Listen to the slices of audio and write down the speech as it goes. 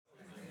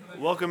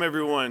Welcome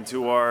everyone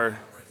to our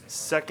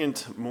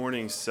second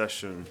morning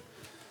session.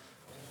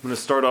 I'm going to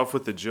start off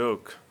with a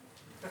joke.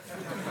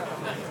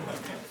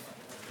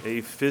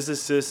 A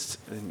physicist,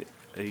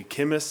 a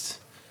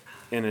chemist,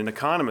 and an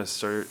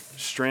economist are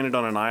stranded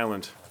on an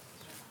island,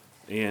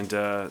 and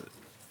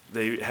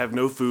they have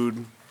no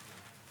food.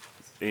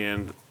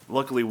 And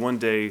luckily, one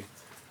day,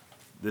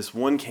 this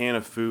one can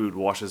of food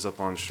washes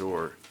up on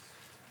shore,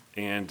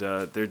 and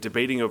they're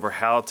debating over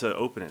how to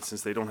open it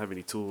since they don't have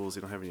any tools,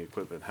 they don't have any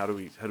equipment. How do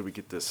we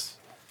get this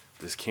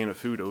can of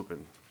food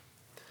open?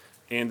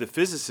 And the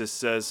physicist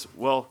says,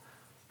 well,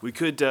 we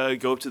could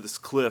go up to this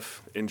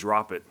cliff and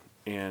drop it,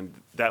 and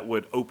that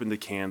would open the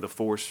can. The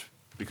force,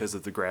 because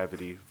of the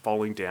gravity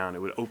falling down,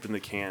 it would open the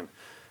can.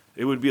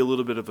 It would be a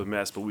little bit of a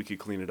mess, but we could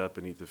clean it up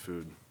and eat the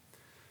food.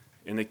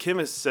 And the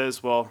chemist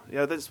says, well,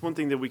 yeah, that's one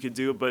thing that we could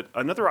do, but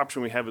another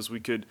option we have is we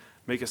could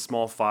make a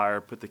small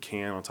fire, put the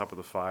can on top of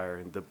the fire,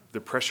 and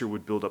the pressure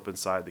would build up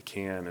inside the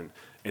can,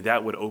 and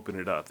that would open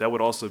it up. That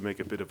would also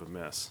make a bit of a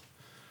mess.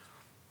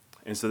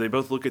 And so they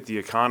both look at the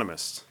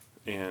economist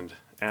and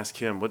ask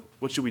him,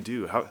 what should we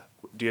do?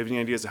 Do you have any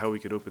ideas of how we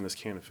could open this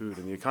can of food?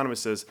 And the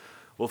economist says,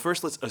 well,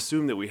 first let's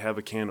assume that we have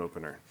a can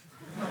opener.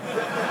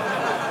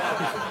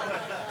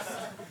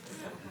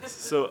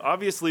 So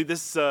obviously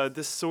this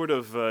sort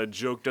of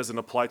joke doesn't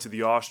apply to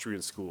the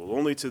Austrian school,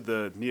 only to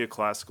the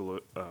Neoclassical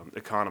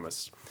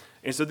economists.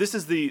 And so this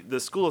is the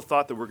school of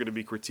thought that we're going to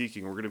be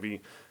critiquing. We're going to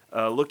be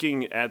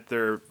looking at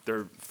their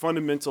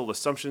fundamental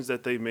assumptions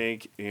that they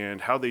make and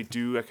how they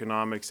do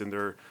economics and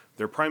their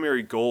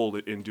primary goal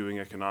in doing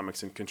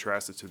economics, and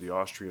contrast it to the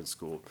Austrian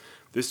school.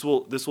 This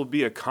will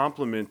be a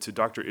complement to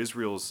Dr.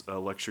 Israel's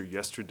lecture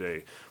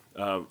yesterday.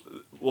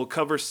 We'll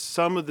cover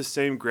some of the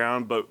same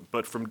ground,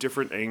 but from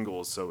different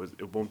angles, so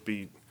it won't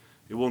be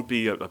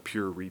a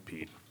pure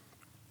repeat.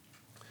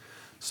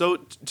 So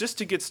just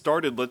to get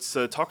started, let's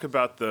talk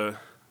about the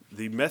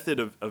method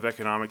of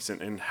economics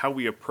and how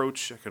we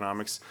approach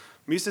economics.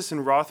 Mises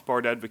and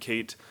Rothbard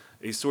advocate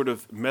a sort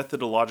of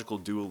methodological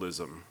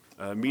dualism,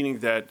 meaning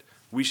that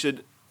we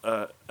should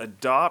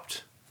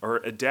adapt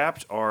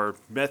our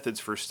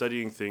methods for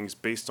studying things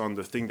based on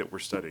the thing that we're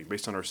studying,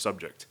 based on our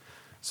subject.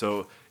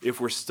 So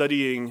if we're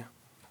studying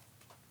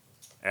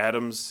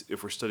atoms,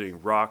 if we're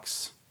studying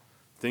rocks,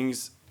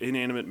 things,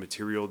 inanimate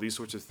material, these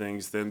sorts of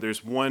things, then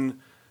there's one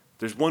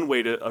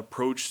way to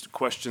approach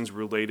questions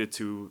related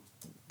to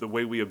the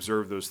way we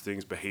observe those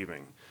things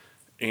behaving.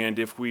 And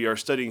if we are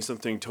studying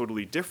something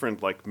totally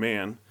different, like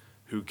man,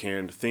 who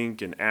can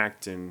think and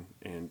act and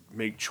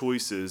make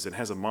choices and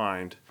has a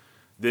mind,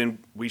 then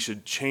we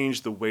should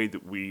change the way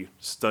that we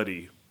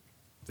study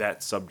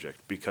that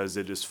subject, because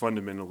it is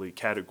fundamentally,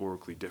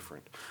 categorically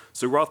different.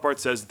 So Rothbard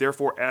says,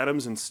 therefore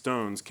atoms and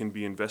stones can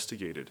be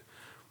investigated,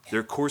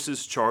 their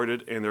courses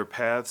charted and their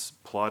paths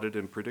plotted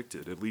and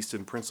predicted, at least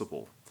in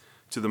principle,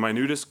 to the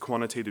minutest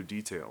quantitative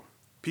detail.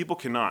 People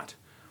cannot.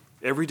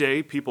 Every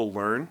day people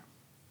learn,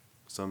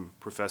 some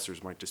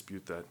professors might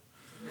dispute that,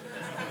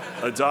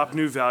 adopt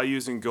new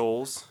values and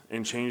goals,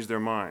 and change their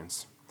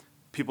minds.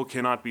 People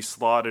cannot be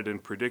slotted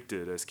and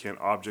predicted, as can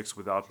objects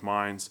without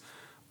minds,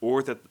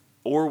 or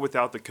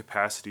without the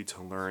capacity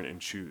to learn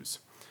and choose.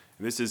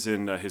 And this is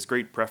in his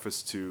great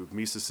preface to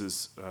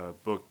Mises's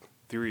book,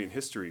 Theory and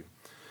History.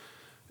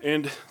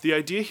 And the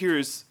idea here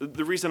is,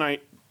 the reason I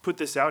put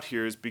this out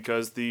here is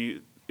because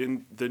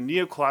in the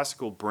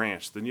neoclassical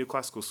branch, the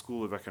neoclassical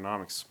school of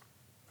economics,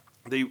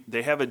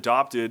 they have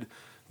adopted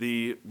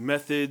the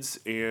methods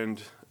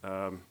and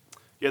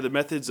the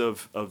methods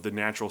of the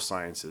natural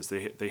sciences.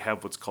 They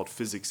have what's called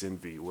physics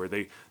envy, where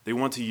they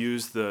want to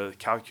use the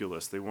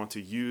calculus, they want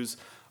to use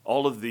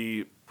all of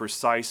the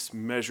precise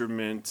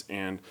measurement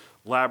and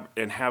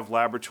have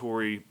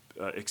laboratory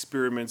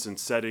experiments and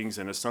settings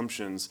and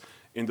assumptions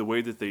in the way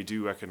that they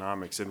do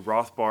economics. And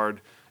Rothbard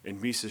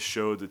and Mises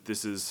showed that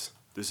this is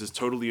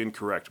totally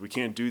incorrect. We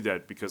can't do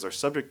that because our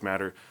subject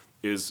matter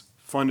is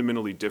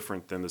fundamentally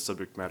different than the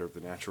subject matter of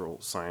the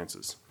natural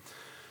sciences.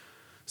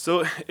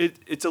 So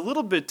it's a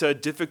little bit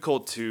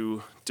difficult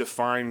to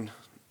define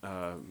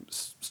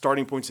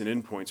starting points and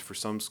endpoints for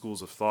some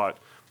schools of thought.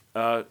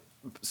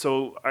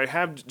 So I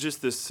have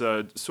just this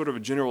sort of a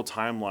general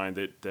timeline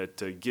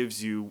that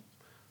gives you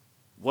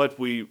what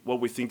we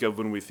think of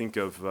when we think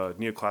of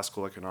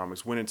neoclassical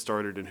economics, when it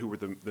started, and who were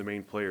the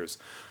main players.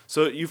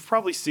 So you've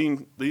probably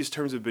seen these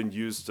terms have been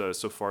used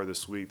so far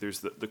this week.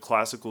 There's the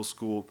classical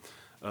school.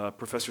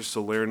 Professor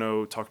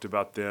Salerno talked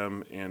about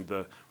them and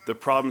the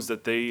problems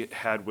that they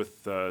had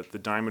with the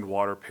diamond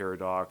water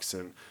paradox,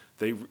 and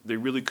they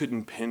really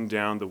couldn't pin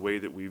down the way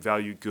that we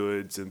value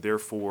goods, and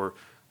therefore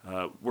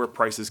where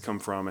prices come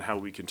from and how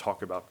we can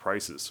talk about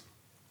prices.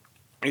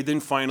 And then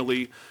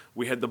finally,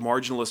 we had the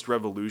marginalist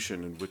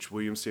revolution, in which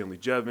William Stanley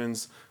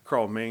Jevons,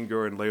 Karl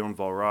Menger, and Leon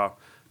Walras,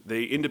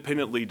 they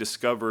independently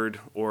discovered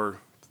a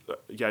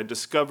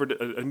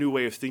new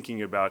way of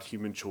thinking about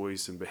human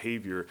choice and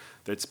behavior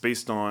that's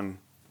based on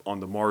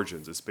the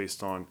margins. It's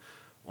based on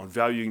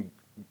valuing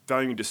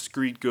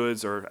discrete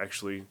goods, or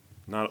actually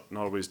not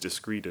always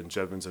discrete in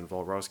Jevons and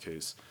Walras'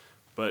 case,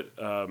 but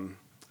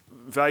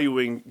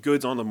valuing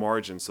goods on the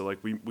margin. So like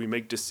we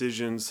make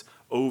decisions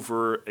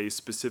over a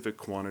specific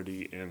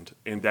quantity,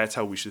 and that's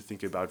how we should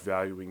think about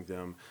valuing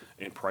them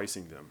and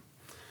pricing them.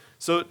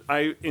 So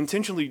I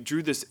intentionally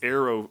drew this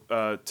arrow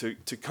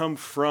to come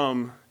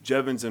from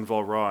Jevons and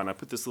Valra, and I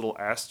put this little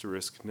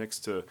asterisk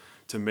next to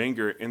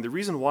Menger. And the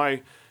reason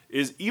why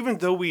is even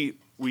though we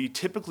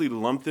typically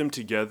lump them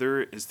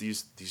together as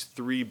these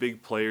three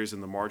big players in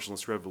the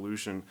marginalist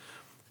revolution,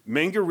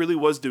 Menger really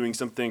was doing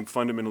something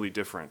fundamentally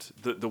different.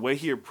 The way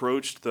he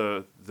approached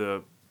the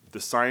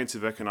science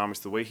of economics,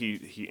 the way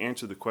he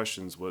answered the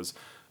questions was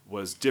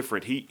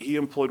different. He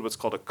employed what's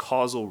called a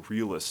causal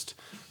realist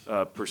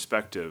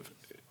perspective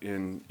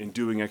in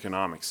doing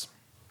economics.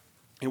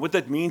 And what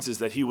that means is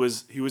that he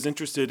was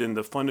interested in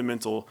the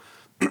fundamental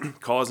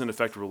cause and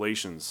effect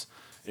relations.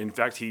 In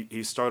fact,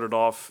 he started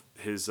off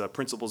his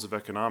principles of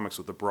economics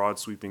with a broad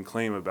sweeping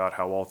claim about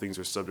how all things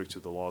are subject to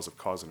the laws of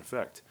cause and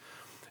effect.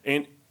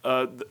 And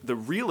the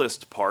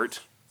realist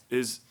part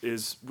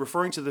is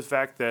referring to the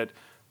fact that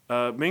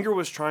Menger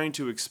was trying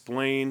to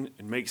explain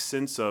and make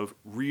sense of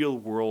real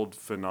world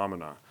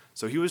phenomena.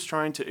 So he was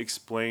trying to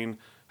explain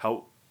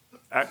how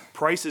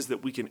prices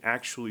that we can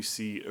actually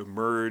see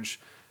emerge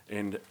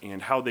and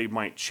how they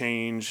might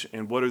change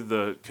and what are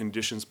the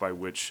conditions by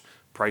which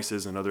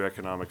prices and other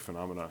economic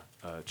phenomena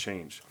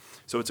change.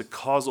 So it's a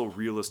causal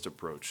realist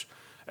approach,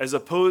 as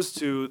opposed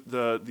to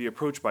the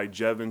approach by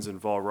Jevons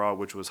and Valra,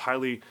 which was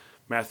highly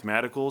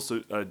mathematical.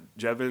 So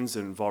Jevons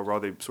and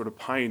Valra, they sort of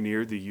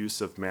pioneered the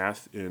use of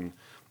math in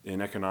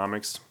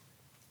economics.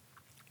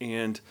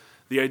 And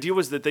the idea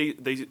was that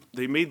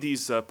they made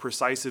these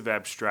precisive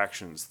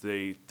abstractions.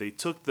 They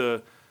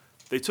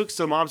took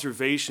some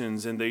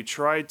observations and they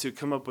tried to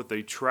come up with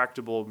a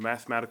tractable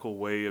mathematical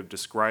way of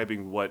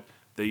describing what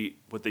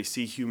they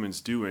see humans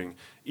doing,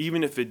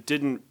 even if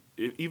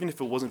it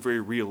wasn't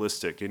very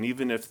realistic, and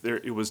even if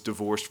it was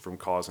divorced from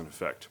cause and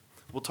effect.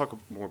 We'll talk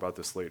more about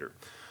this later.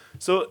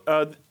 So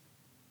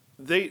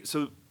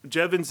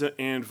Jevons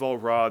and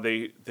Valra,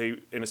 they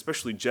and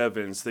especially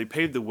Jevons, they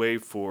paved the way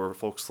for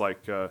folks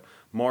like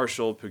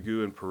Marshall,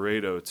 Pigou, and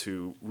Pareto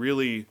to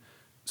really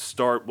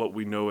start what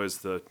we know as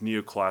the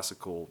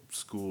Neoclassical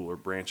school or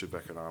branch of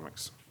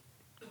economics.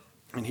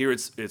 And here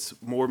it's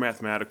more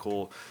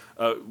mathematical.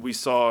 We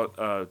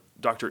saw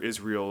Dr.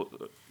 Israel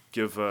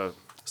give a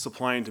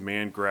supply and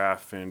demand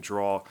graph and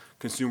draw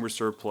consumer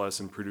surplus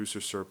and producer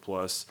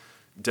surplus,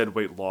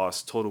 deadweight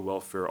loss, total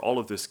welfare. All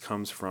of this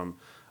comes from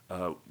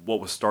what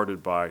was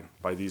started by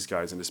these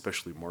guys, and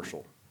especially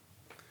Marshall.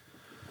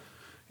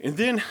 And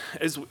then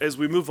as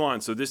we move on,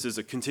 so this is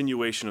a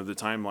continuation of the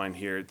timeline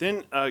here.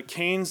 Then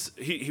Keynes,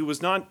 he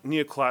was not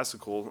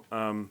neoclassical,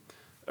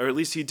 or at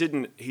least he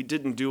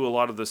didn't do a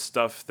lot of the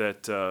stuff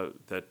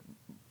that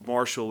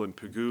Marshall and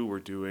Pigou were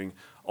doing.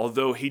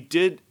 Although he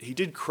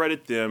did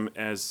credit them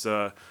as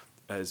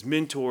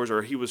mentors,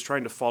 or he was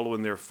trying to follow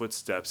in their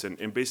footsteps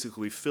and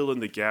basically fill in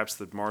the gaps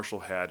that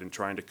Marshall had in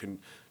trying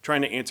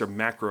to answer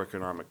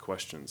macroeconomic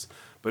questions.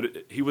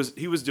 But he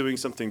was doing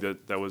something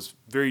that was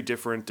very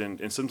different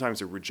and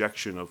sometimes a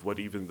rejection of what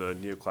even the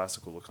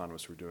neoclassical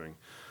economists were doing.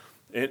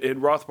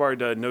 And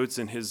Rothbard notes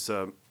in his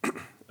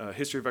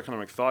History of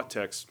Economic Thought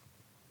text,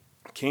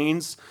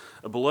 Keynes,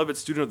 a beloved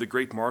student of the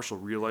great Marshall,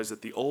 realized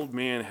that the old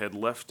man had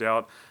left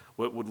out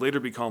what would later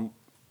be called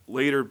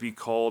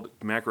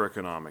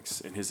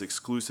macroeconomics and his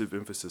exclusive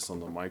emphasis on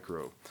the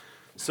micro.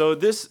 So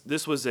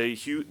this was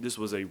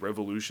a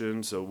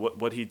revolution. So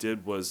what he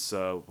did was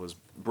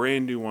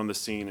brand new on the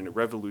scene, and it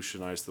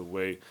revolutionized the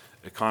way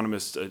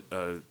economists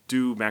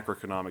do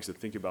macroeconomics and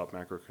think about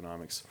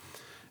macroeconomics.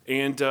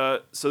 And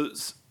so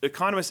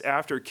economists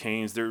after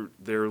Keynes,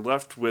 they're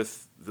left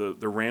with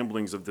the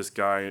ramblings of this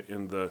guy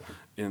in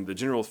the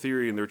general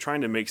theory, and they're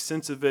trying to make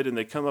sense of it, and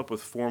they come up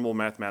with formal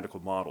mathematical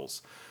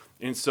models.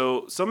 And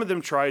so some of them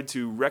tried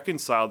to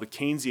reconcile the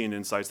Keynesian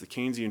insights, the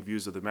Keynesian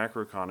views of the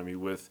macroeconomy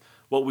with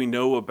what we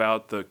know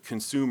about the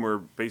consumer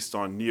based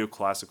on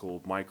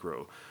neoclassical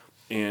micro.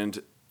 And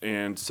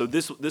so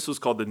this was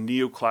called the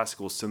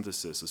neoclassical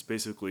synthesis. It's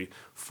basically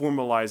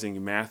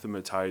formalizing,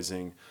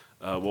 mathematizing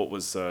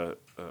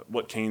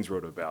what Keynes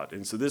wrote about.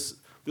 And so this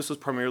was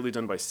primarily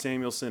done by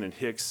Samuelson and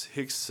Hicks.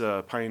 Hicks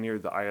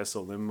pioneered the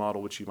ISLM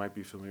model, which you might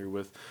be familiar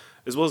with,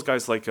 as well as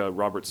guys like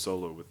Robert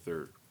Solow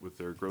with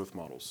their growth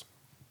models.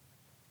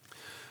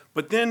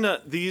 But then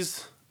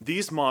these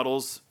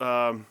models,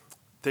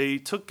 they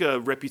took a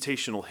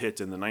reputational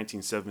hit in the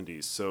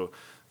 1970s. So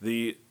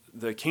the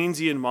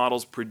Keynesian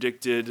models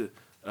predicted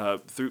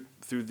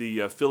through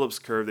the Phillips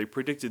curve, they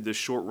predicted this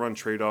short-run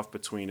trade-off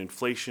between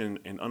inflation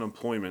and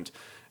unemployment,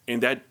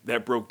 and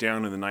that broke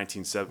down in the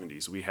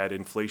 1970s. We had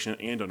inflation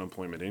and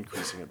unemployment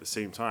increasing at the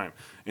same time,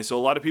 and so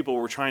a lot of people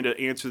were trying to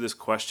answer this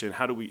question: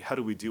 how do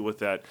we deal with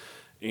that?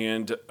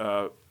 And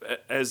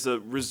as a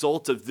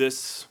result of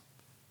this,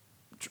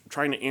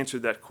 trying to answer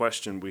that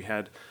question, we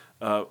had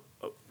a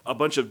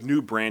bunch of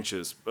new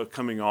branches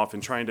coming off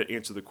and trying to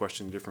answer the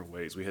question in different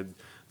ways. We had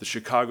the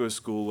Chicago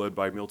School led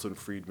by Milton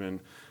Friedman.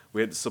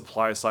 We had the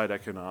supply side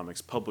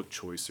economics, public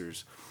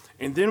choicers.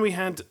 And then we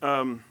had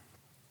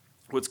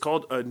what's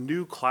called a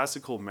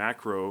Neoclassical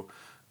macro,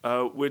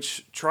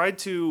 which tried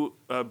to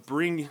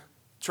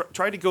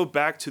try to go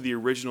back to the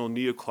original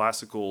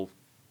neoclassical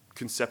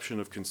conception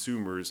of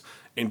consumers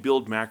and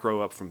build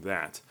macro up from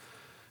that.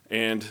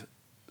 And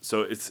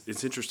so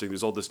it's interesting.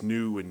 There's all this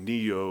new and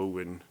neo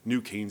and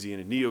new Keynesian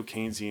and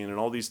neo-Keynesian and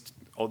all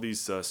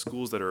these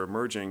schools that are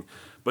emerging.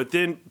 But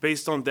then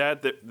based on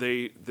that,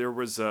 there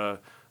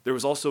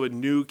was also a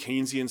new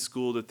Keynesian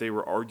school that they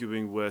were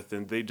arguing with,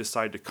 and they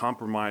decided to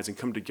compromise and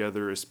come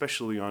together,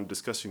 especially on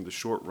discussing the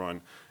short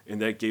run. And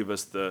that gave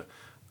us the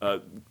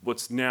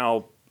what's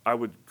now I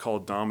would call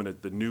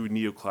dominant the new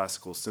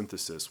neoclassical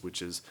synthesis,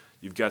 which is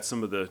you've got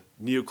some of the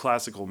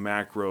neoclassical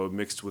macro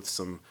mixed with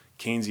some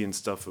Keynesian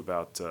stuff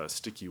about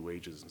sticky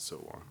wages and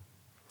so on.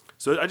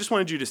 So I just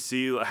wanted you to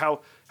see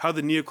how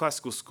the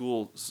neoclassical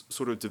school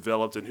sort of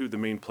developed and who the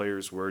main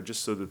players were,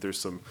 just so that there's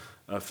some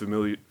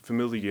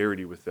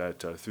familiarity with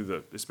that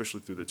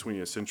especially through the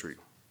 20th century.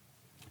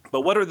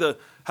 But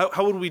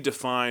how would we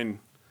define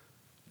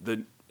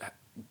the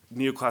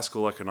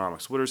neoclassical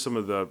economics? What are some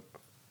of the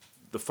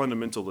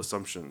fundamental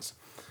assumptions?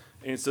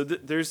 And so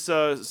there's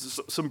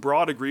some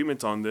broad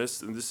agreement on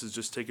this, and this is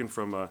just taken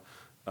from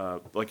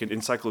like an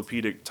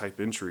encyclopedic type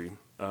entry.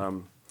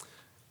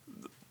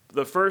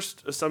 The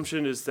first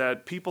assumption is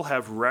that people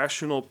have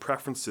rational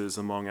preferences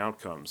among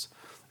outcomes.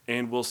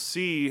 And we'll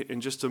see in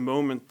just a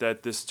moment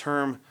that this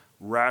term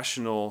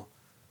rational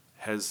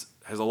has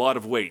a lot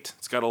of weight.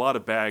 It's got a lot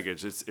of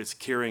baggage. It's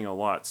carrying a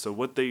lot. So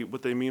what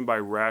they mean by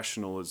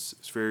rational is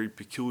very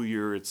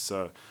peculiar. It's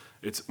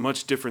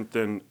much different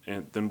than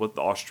what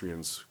the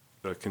Austrians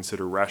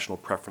consider rational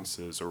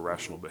preferences or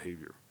rational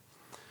behavior.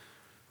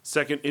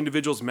 Second,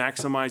 individuals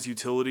maximize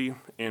utility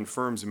and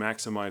firms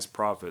maximize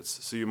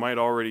profits. So you might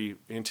already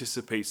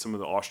anticipate some of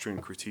the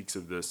Austrian critiques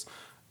of this.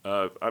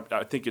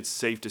 I think it's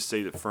safe to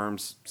say that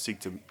firms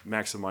seek to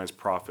maximize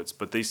profits,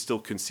 but they still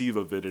conceive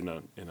of it in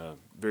a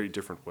very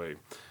different way.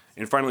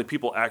 And finally,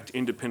 people act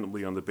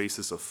independently on the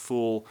basis of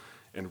full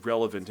and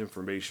relevant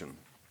information.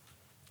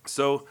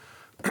 So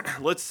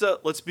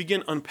let's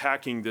begin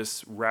unpacking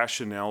this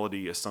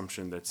rationality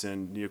assumption that's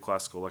in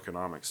neoclassical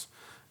economics.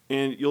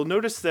 And you'll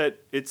notice that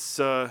it's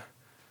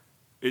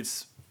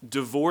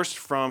divorced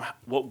from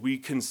what we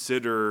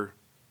consider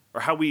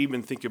or how we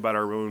even think about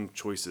our own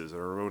choices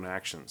or our own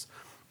actions.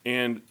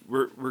 And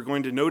we're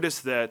going to notice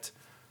that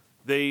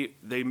they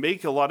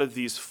make a lot of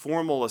these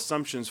formal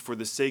assumptions for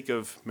the sake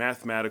of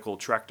mathematical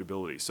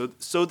tractability,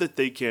 so that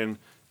they can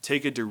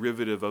take a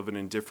derivative of an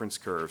indifference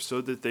curve,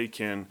 so that they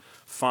can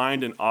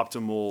find an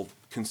optimal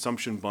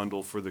consumption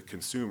bundle for the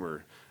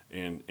consumer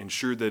and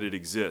ensure that it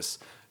exists.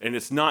 And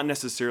it's not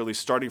necessarily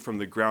starting from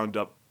the ground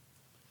up,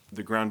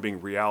 the ground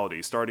being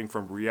reality, starting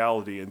from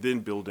reality and then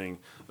building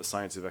a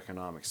science of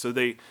economics. So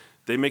they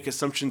make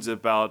assumptions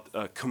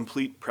about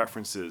complete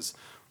preferences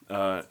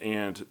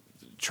and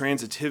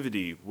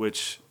transitivity,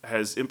 which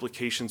has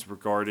implications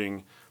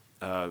regarding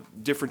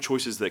different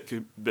choices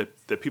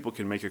that people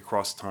can make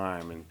across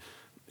time.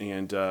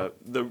 And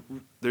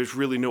there's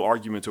really no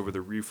argument over the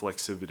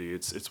reflexivity.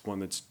 It's one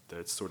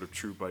that's sort of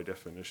true by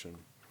definition.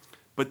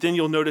 But then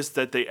you'll notice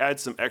that they add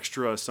some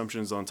extra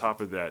assumptions on top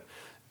of that.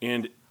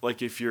 And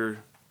like if you're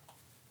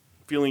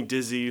feeling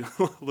dizzy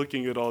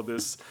looking at all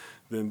this,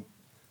 then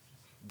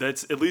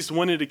that's at least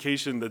one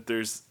indication that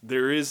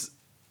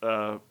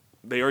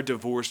they are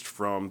divorced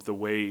from the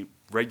way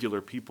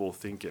regular people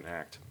think and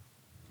act.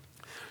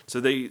 So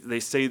they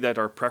say that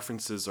our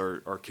preferences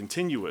are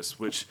continuous,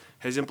 which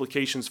has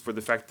implications for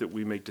the fact that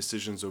we make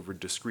decisions over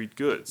discrete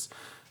goods.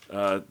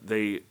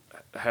 They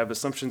have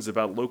assumptions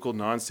about local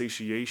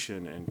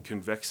non-satiation and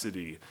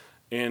convexity.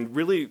 And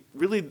really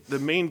the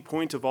main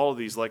point of all of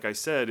these, like I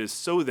said, is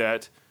so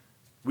that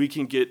we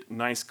can get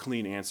nice,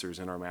 clean answers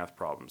in our math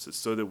problems. It's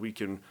so that we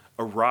can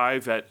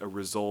arrive at a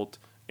result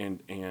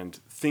and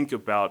think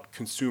about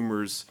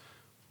consumers'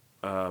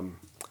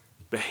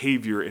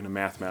 behavior in a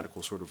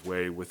mathematical sort of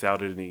way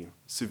without any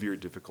severe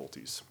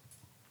difficulties.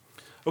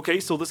 Okay,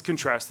 so let's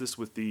contrast this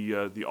with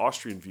the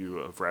Austrian view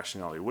of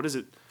rationality. What is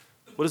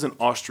an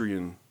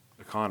Austrian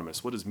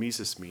economist? What does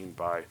Mises mean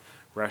by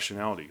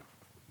rationality?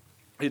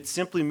 It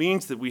simply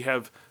means that we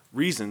have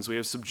reasons, we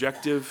have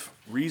subjective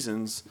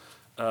reasons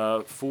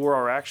for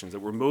our actions, that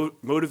we're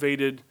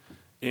motivated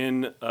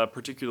in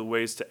particular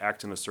ways to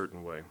act in a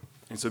certain way.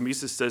 And so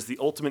Mises says the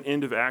ultimate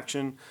end of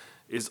action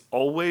is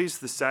always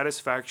the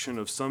satisfaction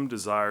of some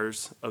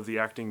desires of the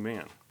acting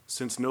man.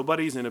 Since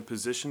nobody's in a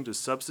position to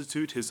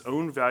substitute his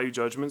own value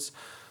judgments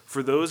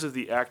for those of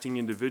the acting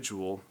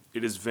individual,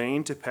 it is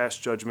vain to pass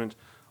judgment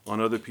on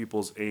other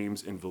people's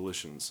aims and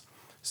volitions.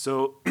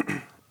 So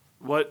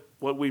what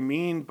we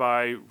mean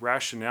by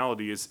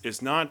rationality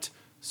is not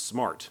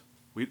smart.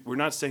 We're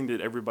not saying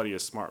that everybody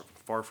is smart.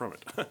 Far from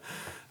it.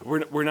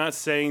 We're not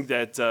saying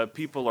that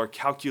people are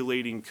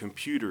calculating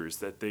computers,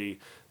 that they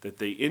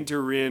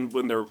enter in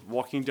when they're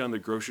walking down the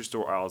grocery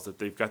store aisles, that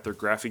they've got their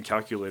graphing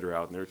calculator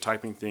out and they're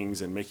typing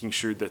things and making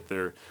sure that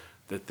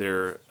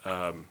their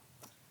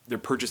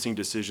purchasing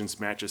decisions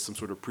matches some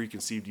sort of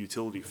preconceived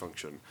utility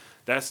function.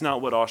 That's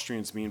not what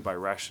Austrians mean by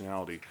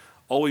rationality.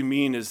 all we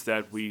mean is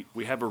that we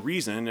have a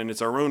reason, and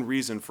it's our own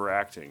reason for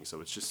acting.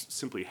 So it's just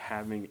simply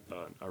having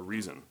a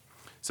reason.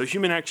 So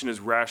human action is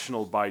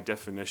rational by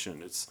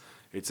definition. It's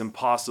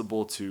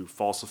impossible to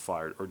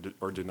falsify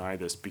or deny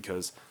this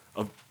because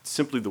of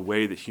simply the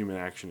way that human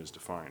action is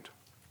defined.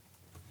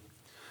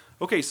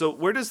 Okay, so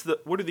where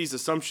do these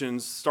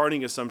assumptions,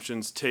 starting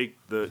assumptions, take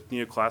the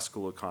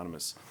neoclassical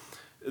economists?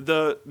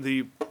 The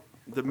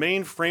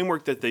main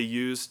framework that they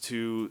use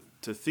to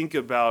think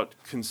about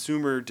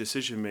consumer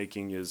decision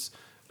making is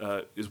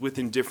with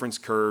indifference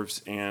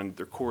curves and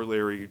their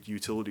corollary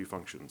utility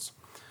functions.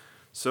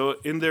 So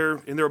in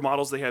their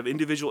models, they have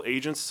individual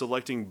agents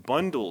selecting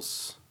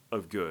bundles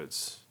of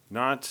goods,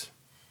 not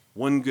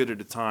one good at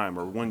a time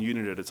or one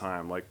unit at a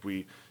time, like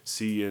we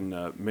see in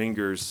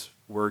Menger's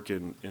work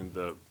in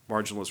the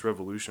Marginalist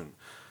Revolution.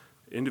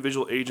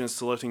 Individual agents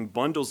selecting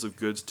bundles of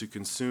goods to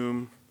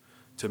consume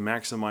to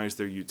maximize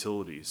their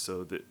utility.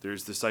 So that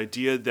there's this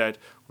idea that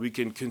we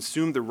can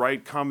consume the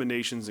right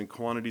combinations and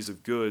quantities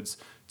of goods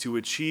to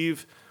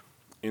achieve,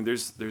 and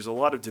there's a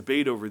lot of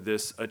debate over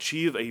this,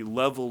 achieve a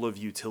level of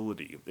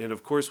utility. And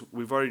of course,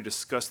 we've already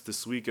discussed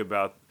this week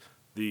about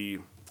the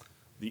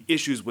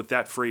issues with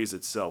that phrase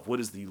itself. What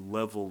is the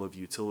level of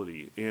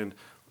utility? And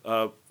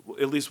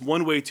at least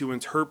one way to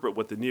interpret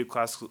what the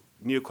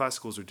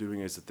neoclassicals are doing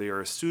is that they are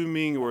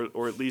assuming,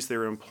 or at least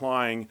they're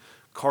implying,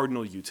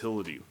 cardinal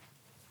utility.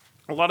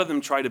 A lot of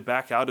them try to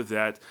back out of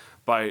that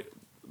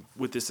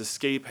with this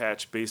escape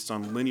hatch based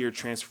on linear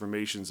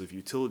transformations of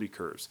utility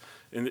curves.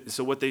 And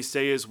so what they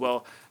say is,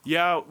 well,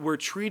 yeah, we're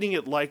treating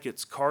it like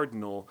it's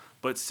cardinal,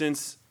 but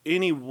since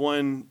any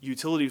one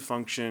utility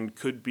function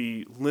could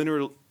be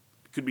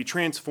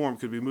transformed,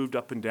 could be moved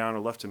up and down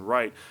or left and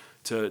right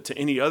to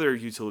any other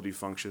utility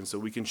function, so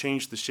we can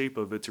change the shape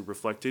of it to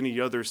reflect any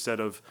other set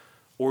of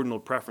ordinal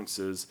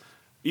preferences.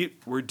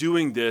 We're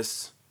doing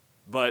this,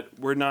 but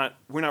we're not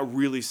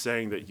really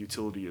saying that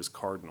utility is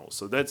cardinal.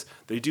 So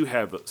they do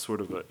have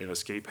sort of an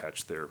escape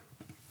hatch there.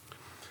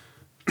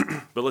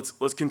 But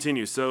let's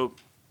continue. So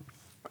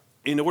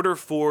in order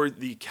for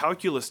the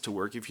calculus to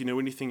work, if you know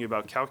anything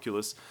about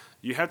calculus,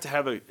 you have to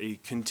have a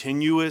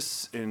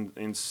continuous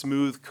and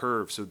smooth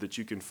curve so that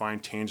you can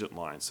find tangent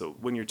lines. So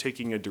when you're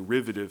taking a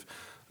derivative,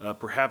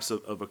 perhaps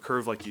of a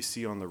curve like you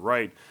see on the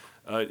right,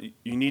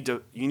 you need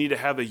to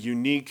have a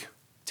unique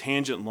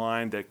tangent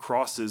line that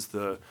crosses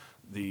the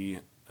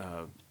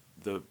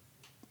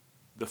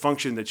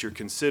function that you're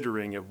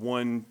considering at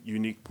one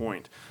unique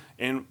point.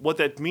 And what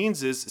that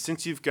means is,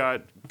 since you've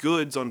got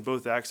goods on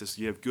both axes,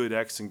 you have good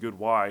x and good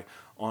y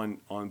on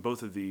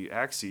both of the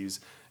axes,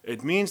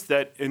 it means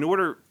that in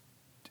order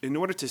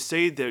to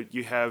say that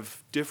you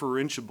have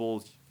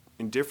differentiable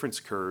indifference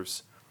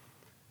curves,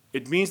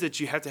 it means that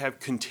you have to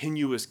have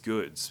continuous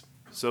goods.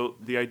 So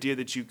the idea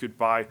that you could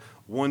buy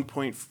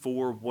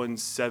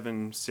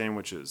 1.417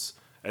 sandwiches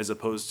as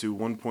opposed to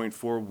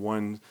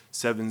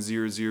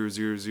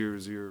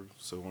 1.417000000,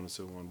 so on and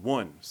so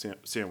on,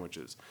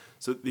 sandwiches.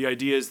 So the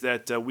idea is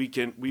that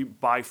we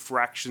buy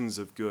fractions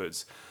of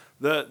goods.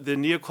 The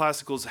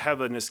neoclassicals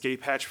have an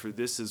escape hatch for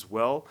this as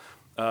well.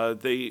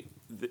 They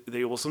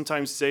will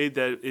sometimes say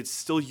that it's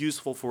still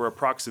useful for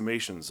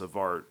approximations of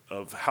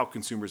how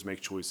consumers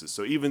make choices.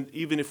 So even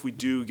if we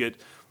do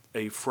get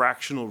a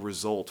fractional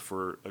result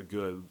for a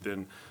good,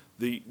 then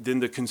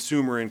the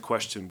consumer in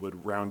question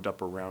would round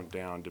up or round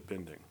down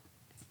depending.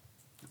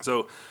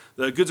 So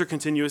the goods are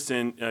continuous,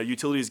 and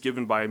utility is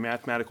given by a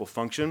mathematical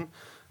function.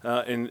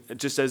 And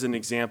just as an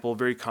example,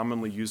 very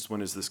commonly used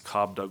one is this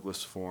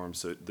Cobb-Douglas form.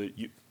 So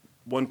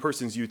one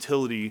person's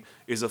utility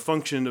is a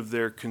function of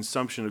their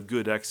consumption of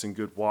good x and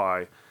good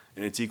y,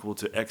 and it's equal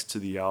to x to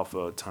the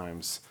alpha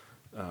times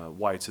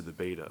y to the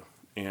beta.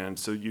 And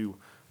so you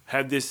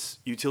have this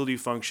utility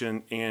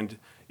function, and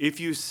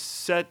if you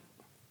set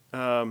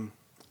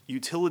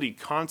utility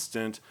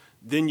constant,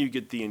 then you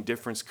get the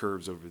indifference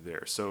curves over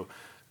there. So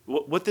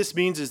what this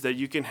means is that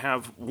you can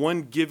have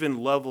one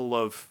given level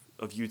of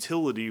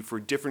utility for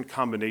different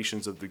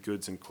combinations of the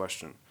goods in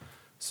question.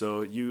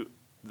 So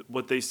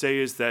what they say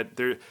is that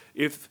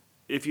if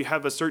you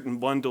have a certain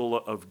bundle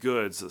of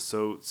goods,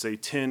 so say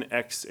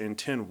 10x and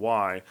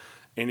 10y,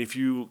 and if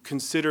you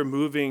consider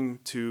moving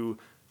to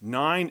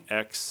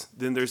 9x,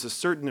 then there's a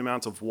certain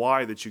amount of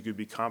y that you could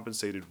be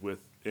compensated with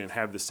and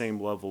have the same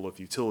level of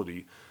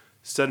utility.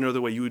 Said another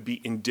way, you would be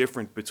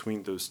indifferent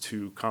between those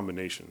two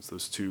combinations,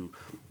 those two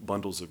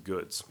bundles of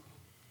goods.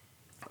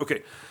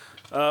 Okay,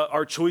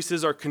 our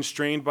choices are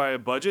constrained by a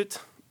budget,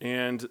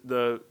 and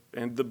the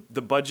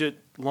budget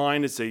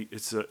line is a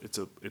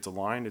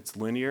line. It's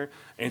linear,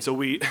 and so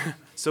we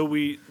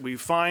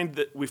find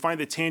the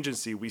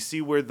tangency. We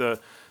see where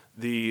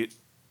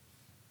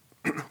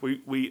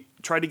we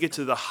try to get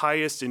to the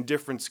highest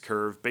indifference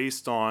curve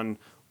based on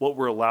what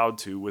we're allowed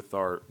to with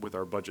our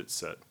budget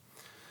set.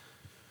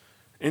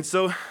 And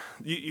so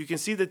you can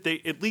see that they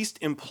at least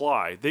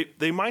imply,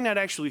 they might not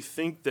actually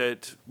think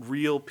that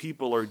real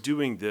people are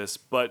doing this,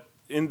 but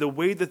in the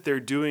way that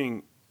they're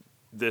doing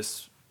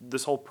this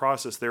this whole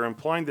process, they're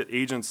implying that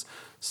agents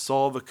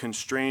solve a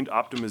constrained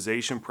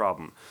optimization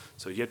problem.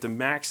 So you have to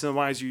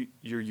maximize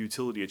your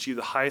utility, achieve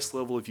the highest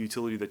level of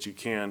utility that you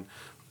can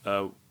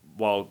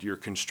while you're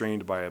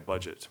constrained by a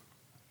budget.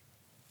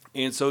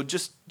 And so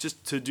just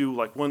to do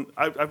like one,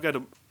 I've got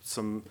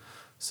some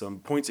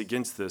points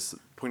against this,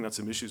 pointing out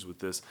some issues with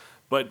this,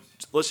 but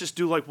let's just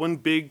do like one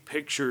big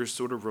picture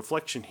sort of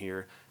reflection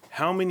here.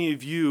 How many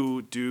of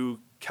you do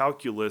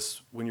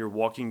calculus when you're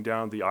walking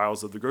down the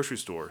aisles of the grocery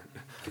store?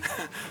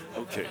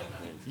 Okay,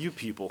 you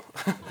people.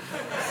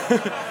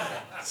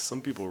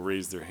 Some people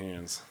raise their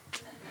hands.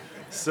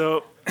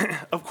 So,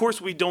 of course,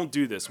 we don't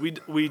do this.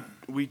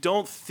 We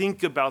don't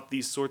think about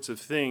these sorts of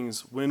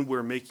things when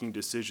we're making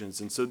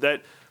decisions, and so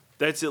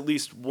that's at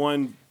least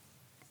one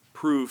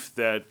proof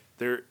that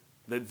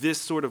this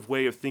sort of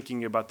way of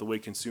thinking about the way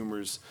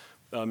consumers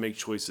make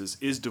choices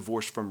is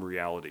divorced from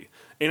reality.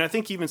 And I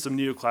think even some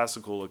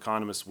neoclassical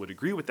economists would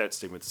agree with that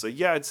statement. Say,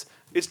 yeah,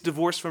 it's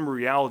divorced from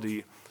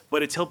reality,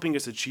 but it's helping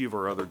us achieve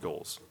our other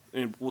goals.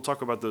 And we'll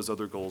talk about those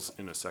other goals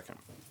in a second.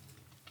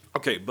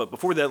 Okay, but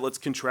before that, let's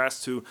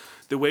contrast to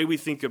the way we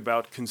think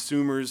about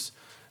consumers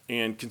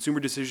and consumer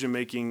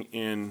decision-making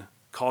in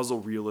causal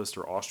realist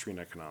or Austrian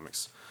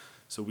economics.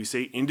 So we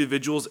say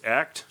individuals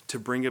act to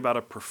bring about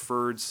a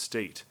preferred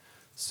state.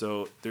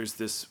 So there's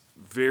this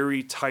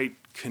very tight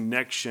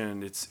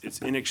connection. It's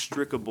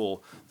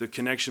inextricable, the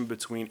connection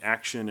between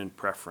action and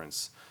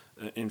preference.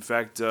 In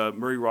fact,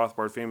 Murray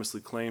Rothbard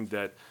famously claimed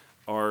that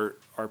our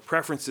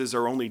preferences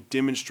are only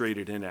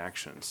demonstrated in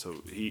action.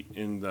 So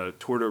in the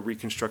Toward a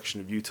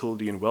Reconstruction of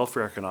Utility and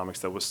Welfare Economics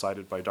that was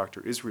cited by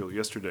Dr. Israel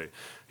yesterday,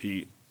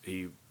 he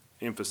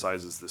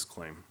emphasizes this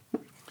claim.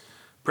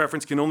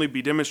 Preference can only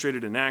be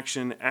demonstrated in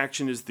action.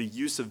 Action is the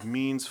use of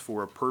means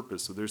for a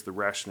purpose. So there's the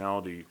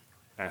rationality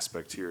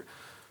aspect here.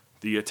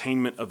 The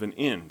attainment of an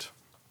end.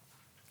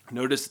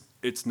 Notice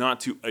it's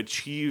not to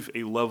achieve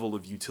a level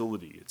of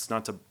utility. It's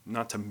not to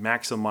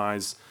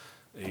maximize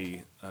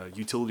a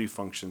utility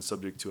function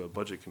subject to a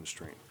budget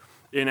constraint.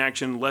 In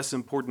action, less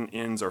important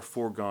ends are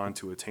foregone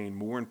to attain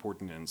more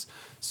important ends.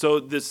 So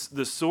the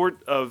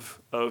sort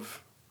of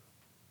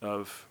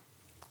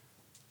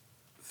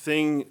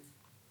thing,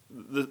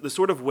 the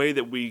sort of way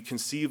that we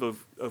conceive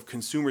of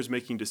consumers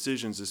making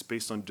decisions is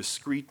based on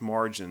discrete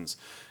margins,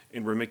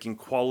 and we're making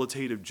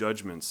qualitative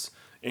judgments.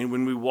 And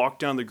when we walk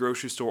down the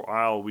grocery store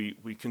aisle,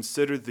 we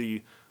consider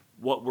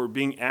what we're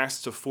being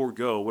asked to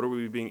forego, what are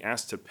we being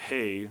asked to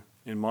pay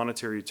in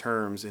monetary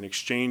terms in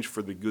exchange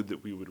for the good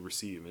that we would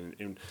receive.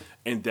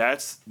 And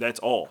that's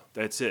all.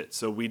 That's it.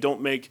 So we don't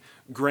make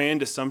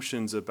grand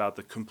assumptions about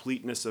the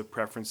completeness of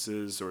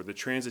preferences or the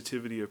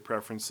transitivity of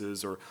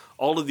preferences or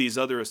all of these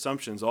other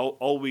assumptions.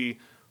 All we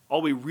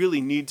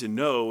really need to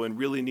know and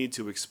really need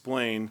to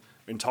explain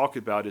and talk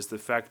about is the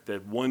fact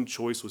that one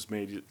choice was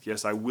made.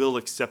 Yes, I will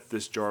accept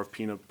this jar of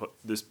peanut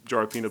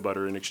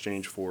butter in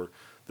exchange for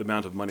the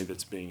amount of money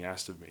that's being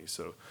asked of me.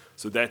 So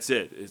that's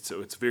it.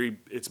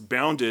 It's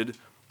bounded,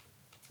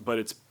 but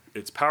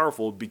it's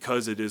powerful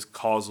because it is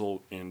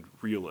causal and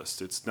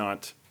realist. It's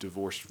not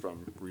divorced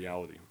from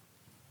reality.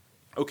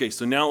 Okay,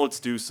 so now let's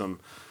do some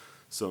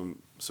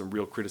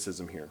real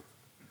criticism here,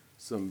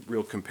 some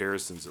real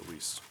comparisons at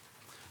least.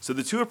 So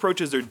the two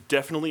approaches are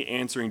definitely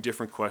answering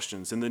different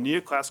questions. In the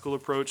neoclassical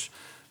approach,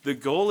 the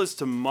goal is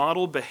to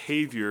model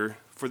behavior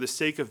for the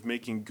sake of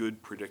making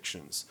good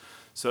predictions.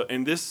 So,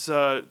 and this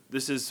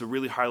is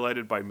really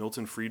highlighted by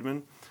Milton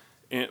Friedman.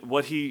 And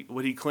what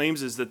he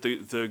claims is that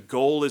the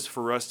goal is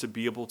for us to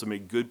be able to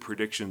make good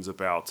predictions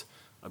about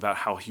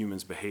how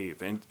humans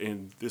behave.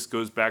 And this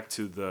goes back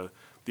to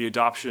the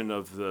adoption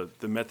of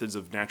the methods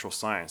of natural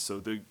science. So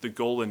the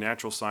goal in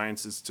natural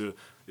science is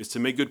to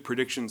make good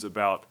predictions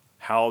about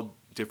how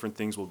different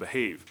things will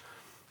behave,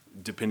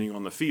 depending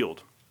on the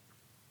field.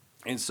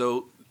 And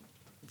so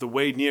the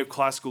way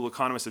neoclassical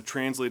economists have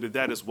translated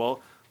that is,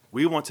 well,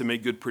 we want to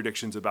make good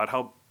predictions about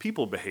how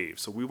people behave.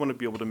 So we want to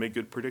be able to make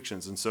good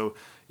predictions. And so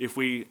if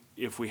we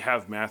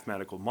have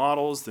mathematical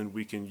models, then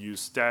we can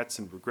use stats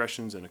and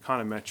regressions and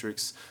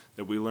econometrics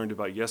that we learned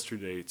about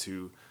yesterday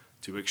to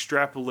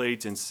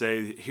extrapolate and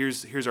say,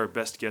 here's our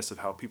best guess of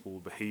how people will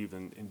behave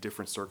in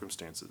different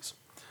circumstances.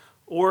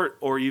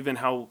 Or even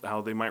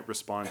how they might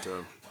respond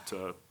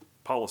to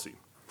policy.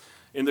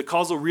 In the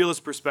causal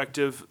realist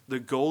perspective, the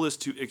goal is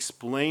to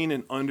explain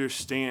and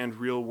understand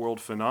real-world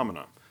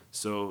phenomena.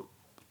 So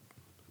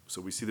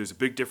we see there's a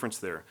big difference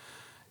there.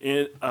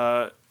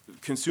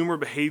 Consumer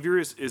behavior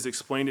is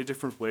explained in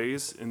different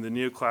ways. In the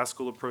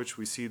neoclassical approach,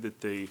 we see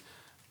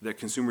that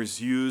consumers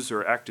use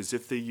or act as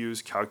if they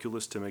use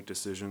calculus to make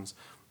decisions.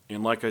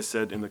 And like I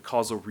said, in the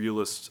causal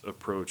realist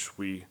approach,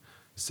 we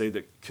say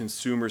that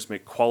consumers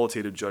make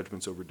qualitative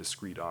judgments over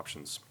discrete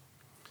options.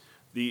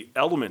 The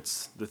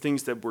elements, the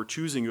things that we're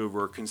choosing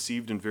over, are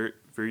conceived in very,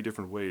 very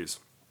different ways.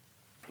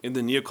 In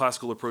the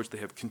neoclassical approach, they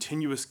have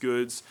continuous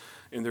goods,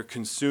 and they're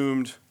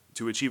consumed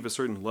to achieve a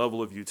certain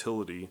level of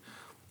utility.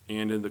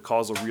 And in the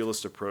causal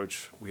realist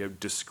approach, we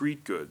have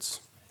discrete goods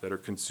that are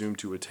consumed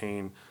to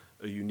attain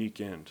a unique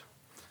end.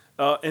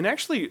 And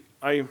actually,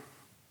 I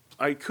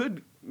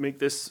could make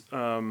this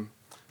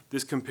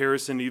this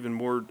comparison even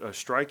more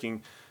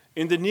striking,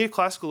 in the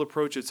neoclassical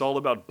approach, it's all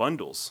about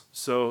bundles.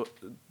 So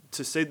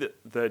to say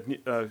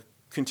that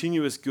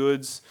continuous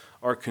goods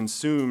are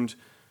consumed,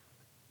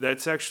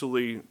 that's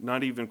actually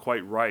not even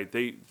quite right.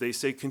 They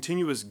say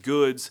continuous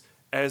goods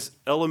as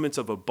elements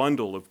of a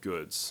bundle of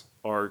goods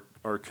are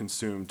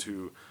consumed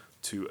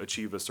to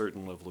achieve a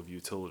certain level of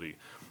utility.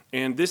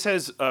 And this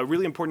has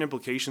really important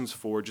implications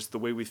for just the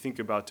way we think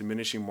about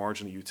diminishing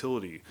marginal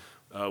utility,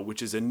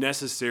 which is a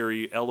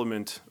necessary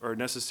element or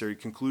necessary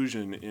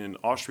conclusion in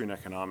Austrian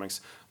economics,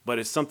 but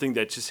it's something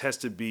that just has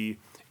to be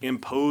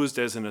imposed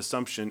as an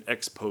assumption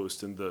ex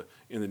post in the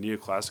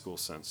neoclassical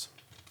sense.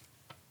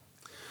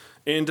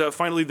 And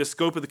finally, the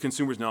scope of the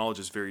consumer's knowledge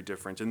is very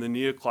different. In the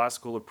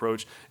neoclassical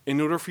approach, in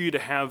order for you to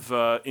have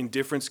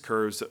indifference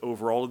curves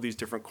over all of these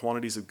different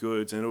quantities of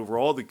goods and over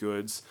all the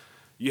goods,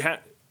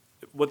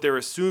 what they're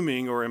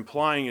assuming or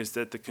implying is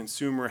that the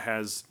consumer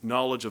has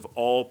knowledge of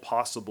all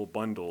possible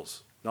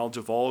bundles, knowledge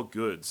of all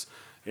goods.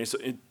 And so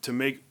to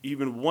make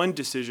even one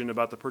decision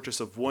about the purchase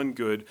of one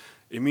good,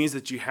 it means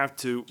that you have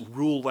to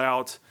rule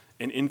out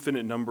an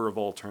infinite number of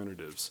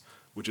alternatives,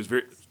 which is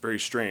very, very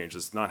strange.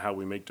 It's not how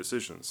we make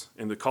decisions.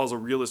 In the causal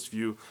realist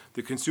view,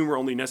 the consumer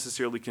only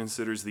necessarily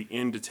considers the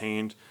end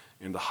attained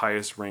and the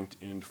highest ranked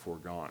end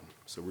foregone.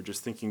 So we're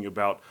just thinking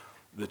about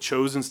the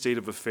chosen state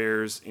of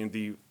affairs and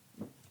the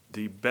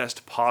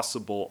best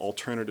possible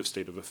alternative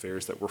state of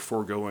affairs that we're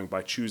foregoing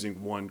by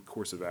choosing one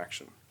course of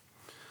action.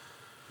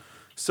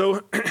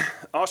 So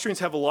Austrians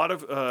have a lot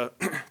of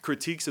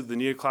critiques of the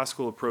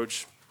neoclassical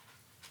approach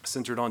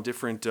centered on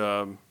different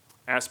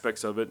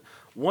aspects of it.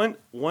 One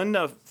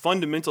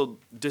fundamental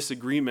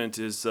disagreement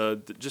is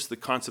just the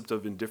concept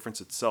of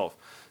indifference itself.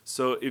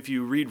 So if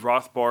you read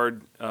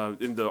Rothbard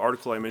in the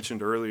article I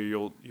mentioned earlier,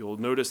 you'll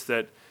notice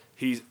that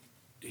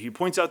he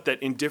points out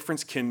that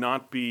indifference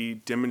cannot be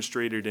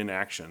demonstrated in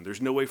action.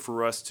 There's no way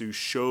for us to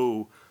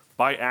show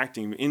by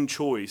acting in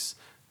choice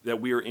that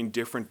we are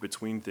indifferent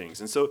between things.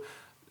 And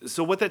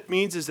so what that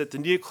means is that the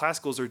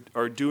neoclassicals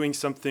are doing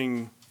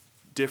something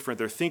different.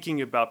 They're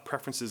thinking about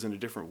preferences in a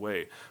different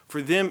way.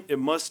 For them, it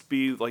must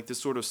be like this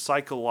sort of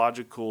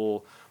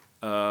psychological,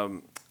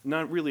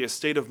 not really a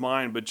state of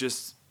mind, but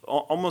just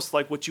almost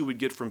like what you would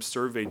get from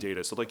survey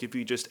data. So like if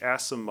you just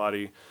ask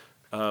somebody,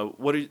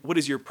 what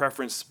is your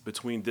preference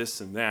between this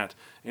and that?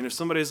 And if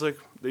somebody's like,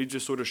 they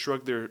just sort of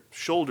shrug their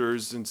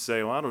shoulders and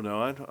say, well, I don't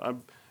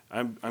know,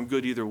 I'm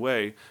good either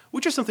way,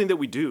 which is something that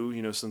we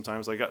do,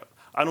 sometimes. Like,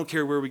 I don't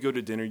care where we go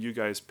to dinner, you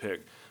guys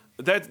pick.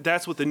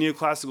 That's what the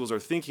neoclassicals are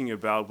thinking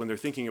about when they're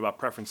thinking about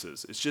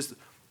preferences. It's just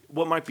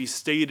what might be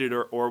stated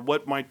or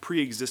what might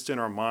pre-exist in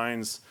our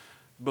minds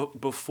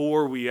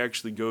before we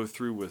actually go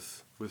through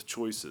with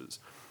choices.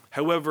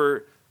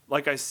 However,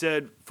 like I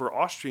said, for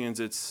Austrians,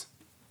 it's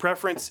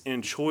preference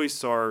and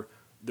choice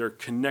they're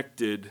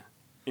connected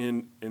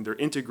and they're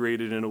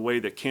integrated in a way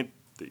that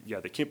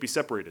they can't be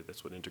separated.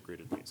 That's what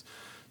integrated means.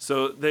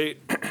 So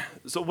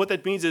what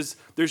that means is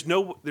there's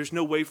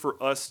no way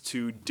for us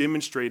to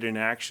demonstrate in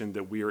action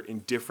that we are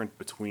indifferent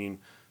between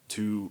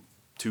two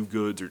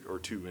goods or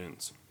two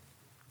ends.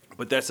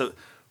 But that's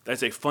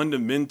a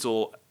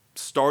fundamental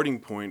starting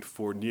point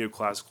for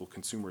neoclassical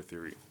consumer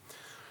theory.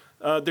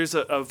 There's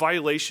a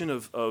violation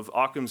of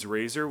Occam's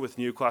razor with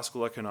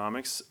neoclassical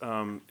economics,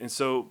 and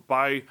so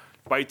by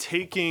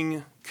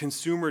taking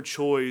consumer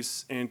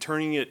choice and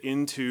turning it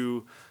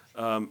into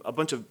a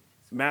bunch of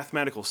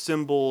mathematical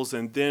symbols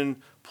and then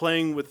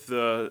playing with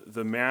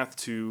the math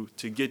to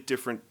get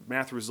different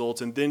math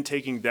results and then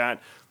taking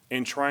that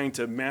and trying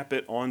to map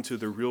it onto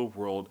the real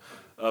world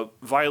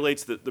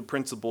violates the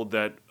principle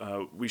that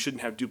we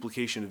shouldn't have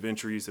duplication of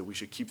entries, that we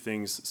should keep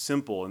things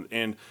simple.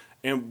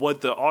 And what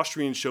the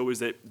Austrians show is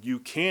that you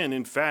can,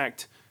 in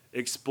fact,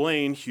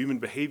 explain human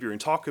behavior and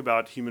talk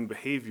about human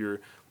behavior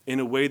in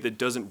a way that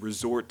doesn't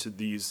resort to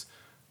these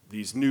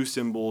new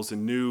symbols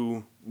and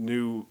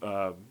new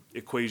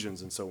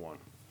equations and so on.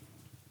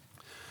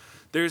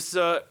 There's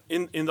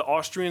in the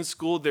Austrian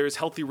school, there's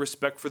healthy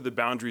respect for the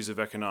boundaries of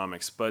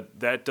economics, but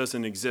that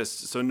doesn't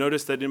exist. So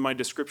notice that in my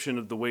description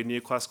of the way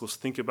neoclassicals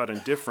think about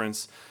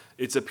indifference,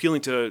 it's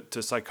appealing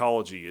to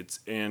psychology.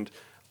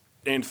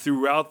 And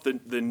throughout the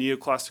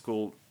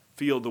neoclassical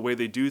field, the way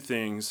they do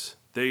things,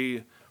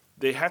 they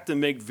have to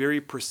make very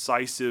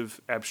precise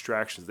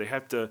abstractions. They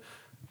have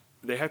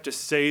to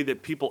say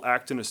that people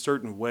act in a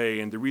certain way,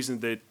 and the reason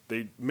that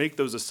they make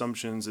those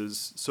assumptions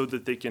is so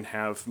that they can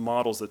have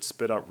models that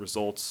spit out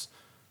results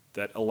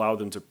that allow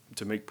them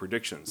to make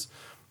predictions.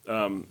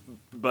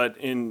 But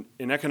in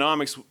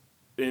economics,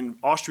 in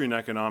Austrian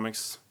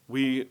economics,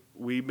 we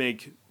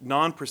make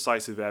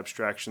non-precisive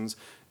abstractions,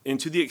 and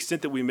to the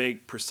extent that we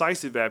make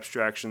precisive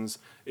abstractions,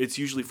 it's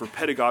usually for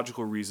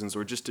pedagogical reasons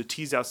or just to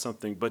tease out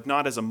something, but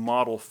not as a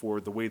model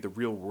for the way the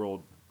real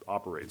world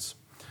operates.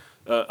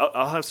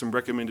 I'll have some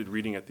recommended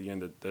reading at the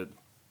end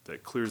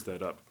that clears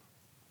that up.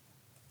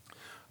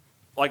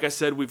 Like I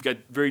said, we've got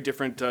very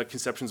different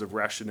conceptions of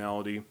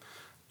rationality.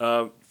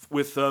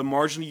 With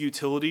marginal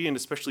utility, and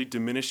especially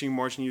diminishing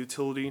marginal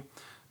utility,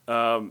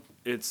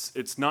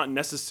 it's not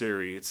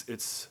necessary.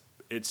 It's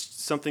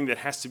something that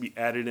has to be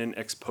added in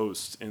ex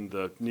post in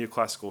the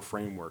neoclassical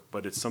framework,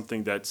 but it's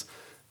something that's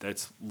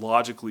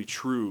logically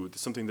true.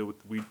 It's something that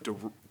we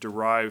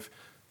derive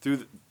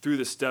through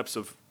the steps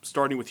of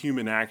starting with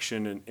human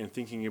action and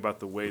thinking about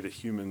the way that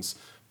humans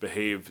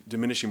behave.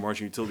 Diminishing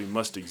marginal utility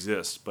must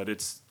exist, but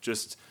it's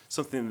just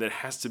something that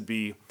has to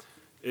be.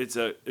 It's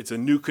a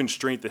new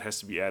constraint that has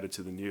to be added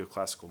to the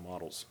neoclassical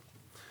models.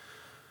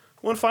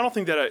 One final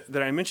thing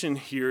that I mentioned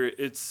here,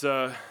 it's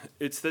that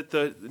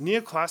the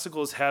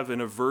neoclassicals have an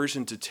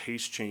aversion to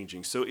taste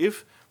changing. So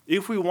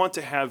if we want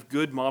to have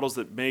good models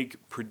that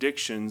make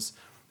predictions,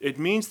 it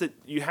means that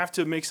you have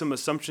to make some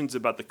assumptions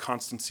about the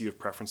constancy of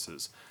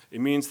preferences. It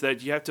means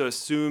that you have to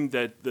assume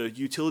that the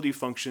utility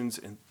functions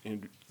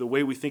and the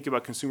way we think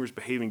about consumers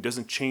behaving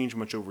doesn't change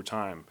much over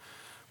time,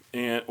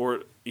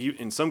 or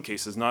in some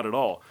cases, not at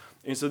all.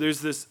 And so there's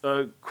this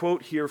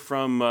quote here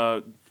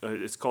from,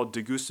 it's called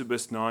De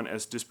Gustibus Non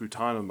Est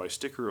Disputanum by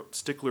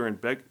Stickler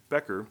and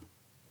Becker.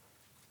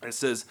 It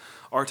says,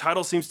 our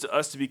title seems to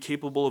us to be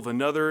capable of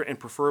another and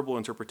preferable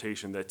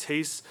interpretation, that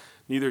tastes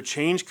neither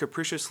change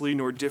capriciously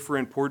nor differ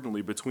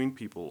importantly between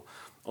people.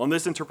 On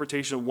this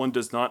interpretation, one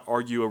does not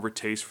argue over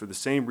taste for the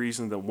same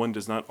reason that one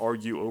does not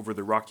argue over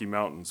the Rocky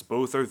Mountains.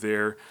 Both are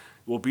there,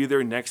 will be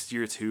there next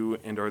year too,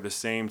 and are the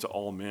same to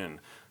all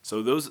men.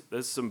 So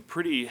that's some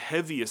pretty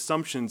heavy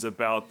assumptions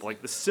about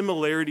like the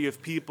similarity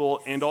of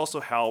people and also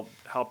how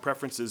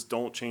preferences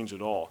don't change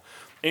at all.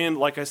 And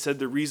like I said,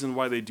 the reason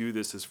why they do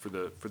this is for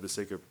the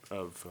sake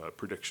of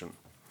prediction.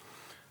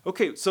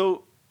 Okay,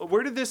 so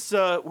where did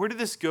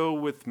this go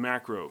with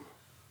macro?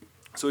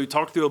 So we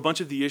talked through a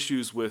bunch of the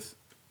issues with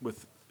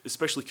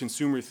especially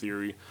consumer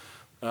theory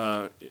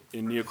in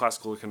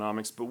neoclassical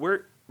economics, but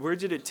where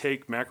did it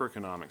take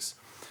macroeconomics?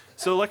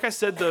 So like I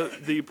said,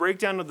 the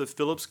breakdown of the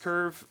Phillips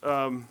curve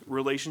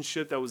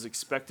relationship that was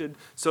expected.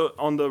 So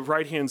on the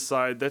right-hand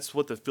side, that's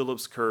what the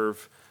Phillips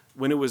curve,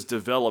 when it was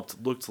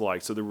developed, looked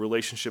like. So the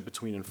relationship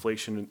between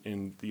inflation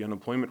and the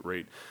unemployment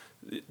rate.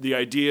 The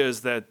idea is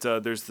that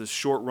there's this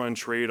short-run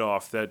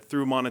trade-off that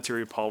through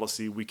monetary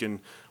policy we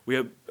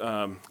have,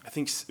 I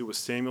think it was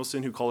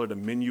Samuelson who called it a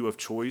menu of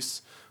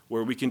choice,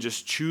 where we can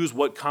just choose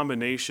what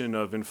combination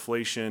of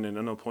inflation and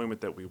unemployment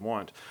that we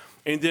want.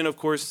 And then, of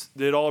course,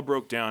 it all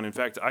broke down. In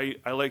fact, I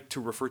like to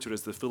refer to it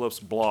as the Phillips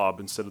blob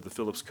instead of the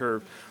Phillips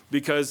curve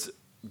because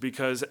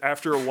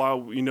after a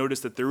while, we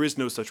noticed that there is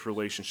no such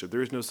relationship.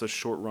 There is no such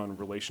short-run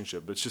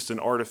relationship. It's just an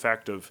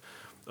artifact of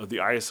the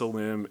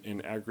ISLM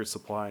in aggregate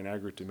supply and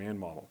aggregate demand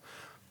model.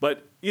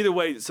 But either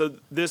way, so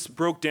this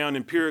broke down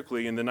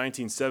empirically in the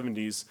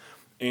 1970s,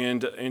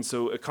 and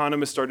so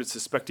economists started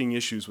suspecting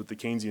issues with the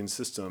Keynesian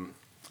system.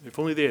 If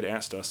only they had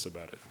asked us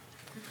about it.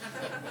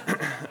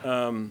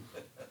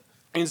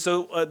 And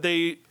so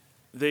they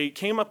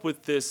came up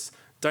with this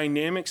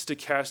dynamic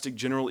stochastic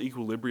general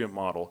equilibrium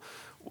model,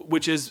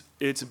 which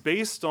it's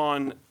based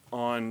on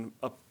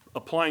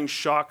applying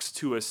shocks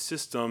to a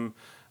system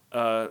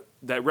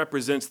that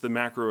represents the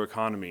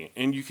macroeconomy.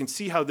 And you can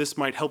see how this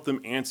might help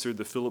them answer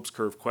the Phillips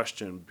curve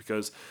question,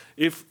 because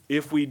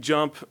if we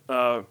jump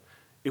in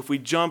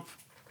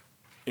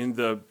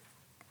the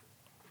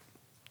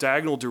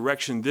diagonal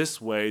direction this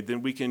way,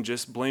 then we can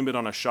just blame it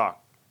on a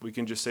shock. We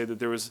can just say that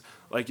there was,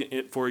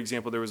 for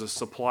example, there was a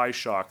supply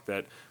shock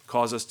that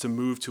caused us to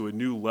move to a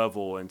new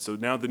level, and so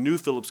now the new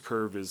Phillips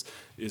curve is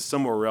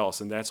somewhere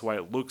else, and that's why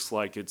it looks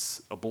like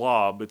it's a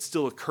blob. It's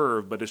still a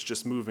curve, but it's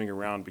just moving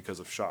around because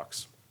of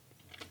shocks.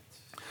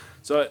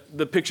 So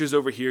the pictures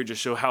over here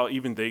just show how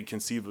even they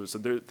conceive of it. So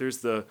there's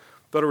the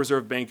Federal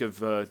Reserve Bank of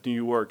New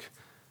York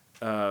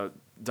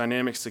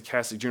dynamic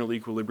stochastic general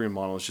equilibrium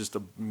model. It's just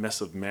a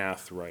mess of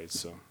math, right?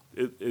 So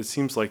it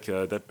seems like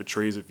that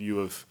betrays a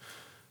view of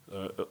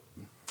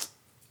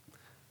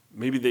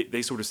maybe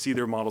they sort of see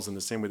their models in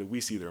the same way that we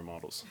see their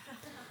models.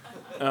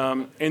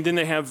 And then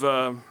they have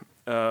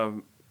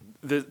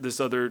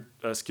this other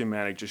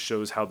schematic just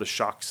shows how the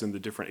shocks and the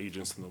different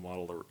agents in the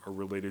model are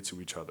related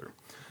to each other.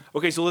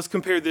 Okay, so let's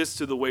compare this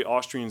to the way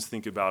Austrians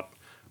think about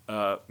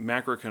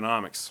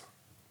macroeconomics.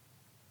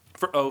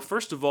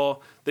 First of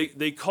all,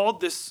 they called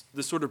this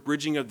the sort of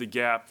bridging of the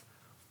gap,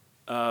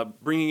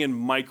 bringing in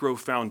micro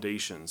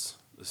foundations.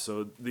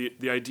 So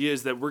the idea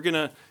is that we're going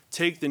to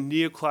take the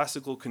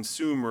neoclassical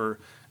consumer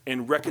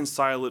and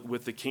reconcile it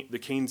with the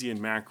Keynesian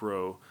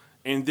macro.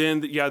 And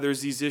then,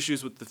 there's these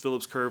issues with the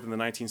Phillips curve in the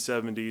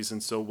 1970s,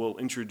 and so we'll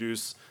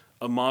introduce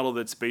a model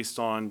that's based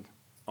on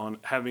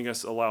having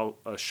us allow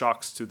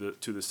shocks to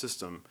the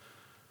system.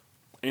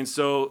 And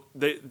so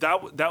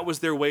that was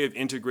their way of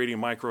integrating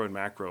micro and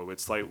macro.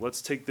 It's like,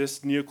 let's take this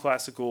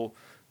neoclassical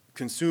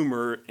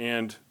consumer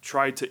and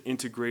try to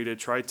integrate it,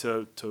 try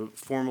to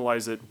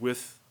formalize it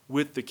with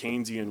the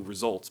Keynesian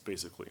results,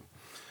 basically.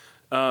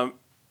 And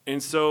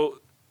so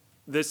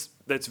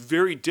that's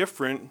very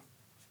different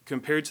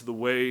compared to the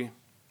way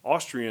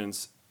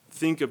Austrians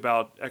think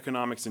about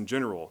economics in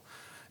general.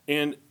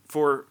 And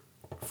for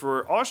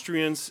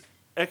Austrians,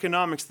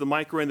 economics, the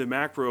micro and the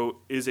macro,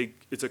 it's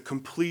a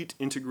complete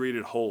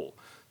integrated whole.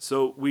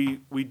 So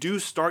we do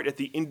start at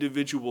the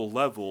individual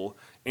level,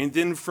 and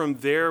then from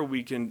there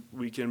we can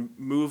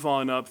move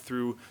on up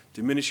through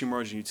diminishing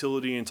margin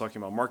utility and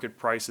talking about market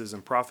prices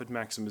and profit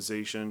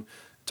maximization,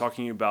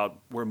 talking about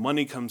where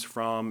money comes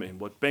from and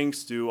what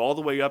banks do, all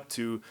the way up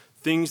to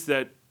things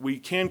that we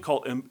can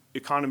call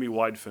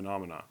economy-wide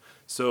phenomena.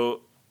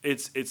 So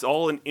it's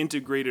all an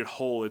integrated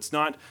whole. It's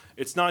not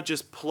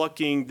just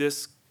plucking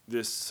this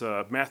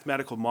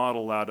mathematical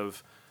model out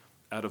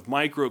of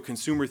micro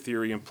consumer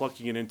theory and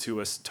plucking it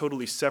into a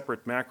totally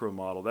separate macro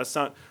model. That's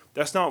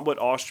not what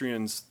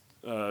Austrians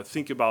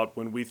think about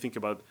when we think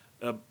about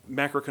a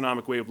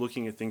macroeconomic way of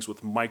looking at things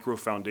with micro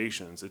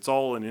foundations. It's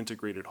all an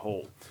integrated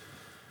whole.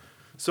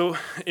 So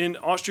in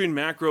Austrian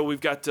macro, we've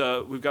got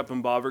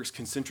von Bauwerk's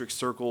concentric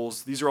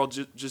circles. These are all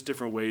just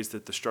different ways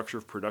that the structure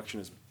of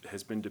production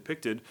has been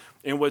depicted.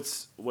 And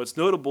what's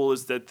notable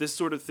is that this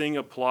sort of thing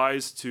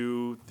applies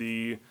to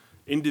the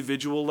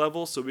individual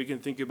level. So we can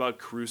think about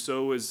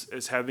Crusoe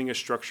as having a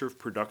structure of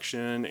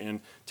production and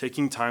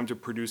taking time to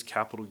produce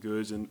capital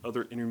goods and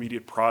other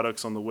intermediate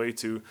products on the way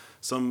to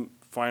some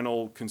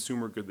final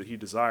consumer good that he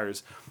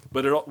desires.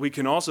 But we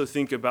can also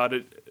think about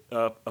it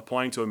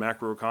applying to a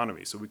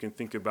macroeconomy. So we can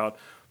think about,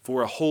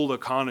 for a whole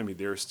economy,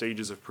 there are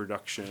stages of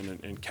production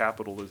and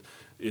capital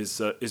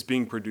is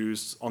being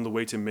produced on the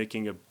way to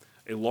making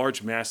a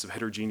large mass of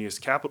heterogeneous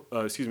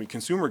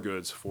consumer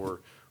goods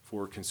for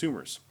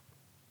consumers.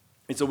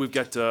 And so we've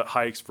got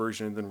Hayek's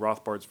version and then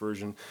Rothbard's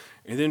version.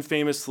 And then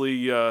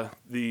famously,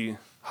 the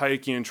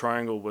Hayekian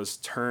triangle was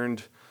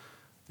turned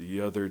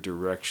the other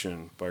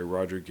direction by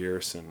Roger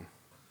Garrison.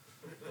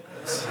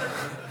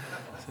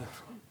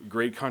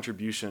 Great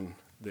contribution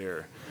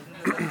there.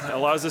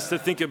 Allows us to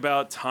think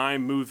about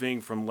time moving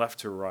from left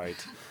to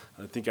right.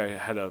 I think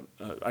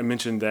I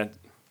mentioned that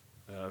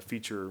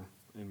feature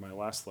in my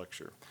last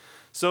lecture.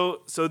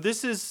 So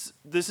this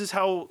is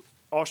how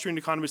Austrian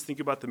economists think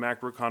about the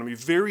macroeconomy,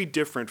 very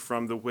different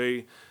from the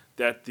way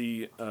that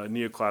the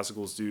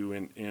neoclassicals do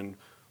and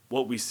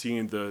what we see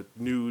in the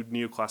new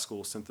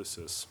neoclassical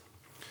synthesis.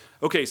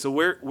 Okay, so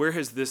where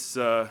has this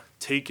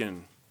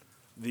taken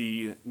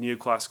the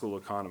neoclassical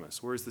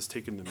economists? Where has this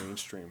taken the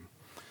mainstream?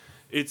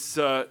 It's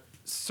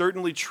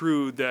certainly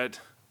true that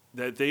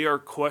they are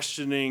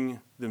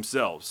questioning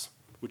themselves,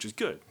 which is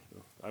good.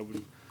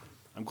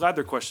 I'm glad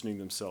they're questioning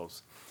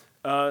themselves.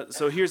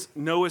 So here's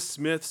Noah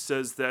Smith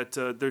says that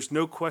there's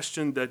no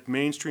question that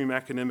mainstream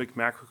academic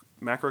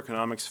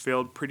macroeconomics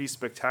failed pretty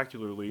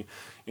spectacularly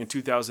in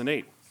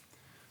 2008.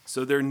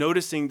 So they're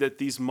noticing that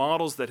these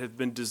models that have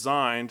been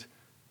designed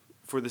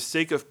for the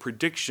sake of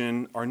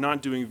prediction are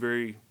not doing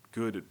very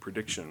good at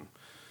prediction.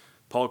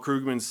 Paul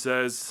Krugman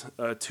says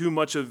too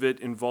much of it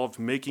involved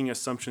making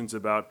assumptions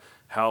about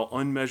how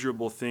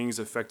unmeasurable things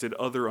affected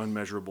other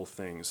unmeasurable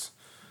things.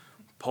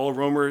 Paul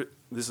Romer,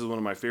 this is one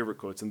of my favorite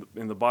quotes,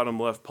 in the bottom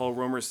left, Paul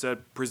Romer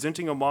said,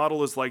 "Presenting a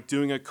model is like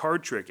doing a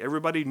card trick.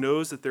 Everybody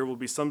knows that there will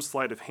be some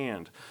sleight of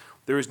hand.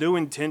 There is no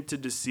intent to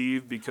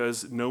deceive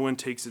because no one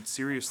takes it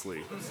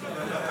seriously."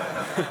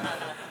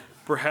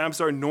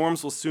 Perhaps our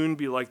norms will soon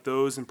be like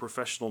those in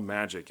professional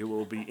magic. It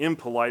will be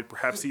impolite,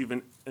 perhaps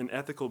even an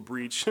ethical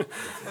breach,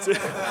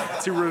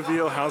 to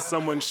reveal how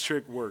someone's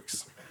trick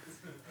works.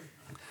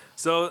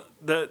 So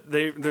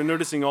they're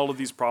noticing all of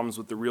these problems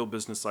with the real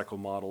business cycle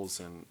models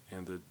and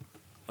the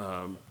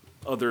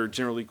other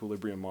general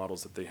equilibrium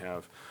models that they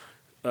have.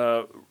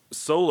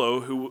 Solo,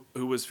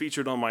 who was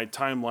featured on my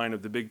timeline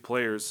of the big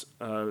players,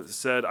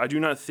 said, "I do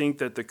not think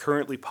that the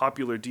currently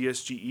popular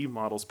DSGE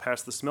models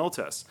pass the smell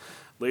test."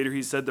 Later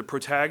he said, "The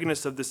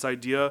protagonists of this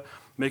idea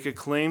make a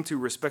claim to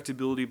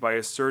respectability by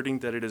asserting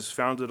that it is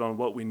founded on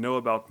what we know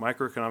about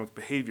microeconomic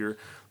behavior,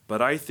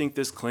 but I think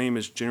this claim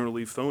is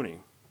generally phony."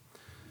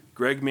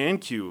 Greg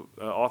Mankiw,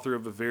 author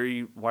of a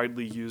very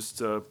widely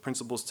used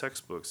principles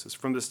textbook, says,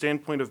 "From the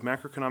standpoint of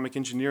macroeconomic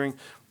engineering,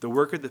 the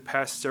work of the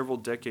past several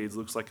decades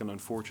looks like an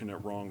unfortunate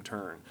wrong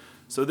turn."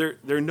 So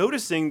they're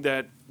noticing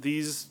that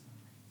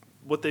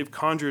what they've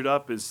conjured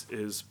up is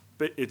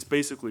it's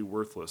basically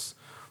worthless.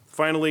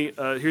 Finally,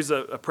 here's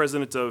a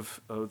president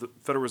of the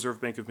Federal Reserve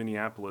Bank of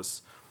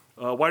Minneapolis.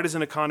 Why does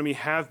an economy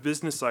have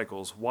business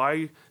cycles?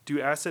 Why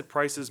do asset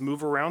prices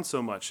move around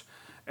so much?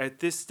 At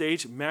this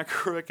stage,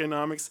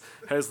 macroeconomics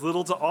has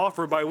little to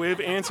offer by way of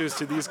answers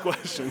to these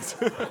questions.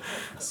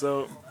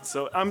 So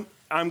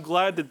I'm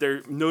glad that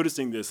they're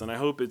noticing this, and I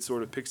hope it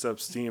sort of picks up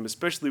steam,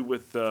 especially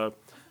with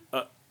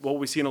what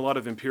we see in a lot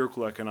of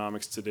empirical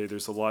economics today.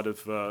 There's a lot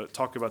of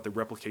talk about the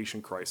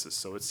replication crisis.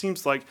 So it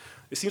seems like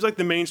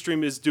the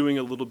mainstream is doing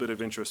a little bit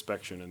of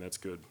introspection, and that's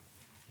good.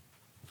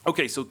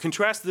 Okay, so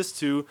contrast this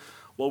to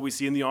what we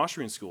see in the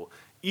Austrian school.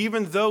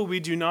 Even though we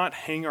do not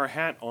hang our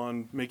hat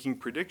on making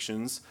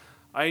predictions,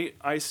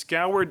 I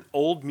scoured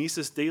old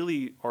Mises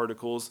Daily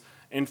articles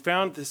and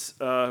found this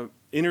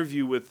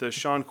interview with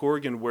Sean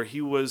Corrigan where he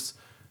was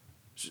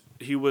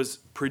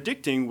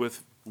predicting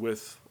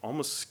with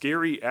almost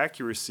scary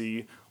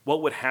accuracy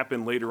what would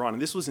happen later on.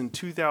 And this was in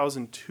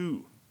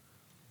 2002.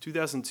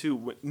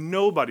 2002,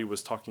 nobody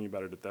was talking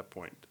about it at that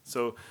point.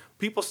 So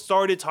people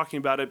started talking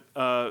about it,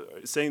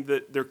 saying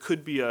that there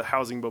could be a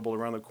housing bubble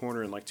around the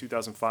corner in like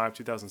 2005,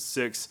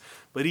 2006.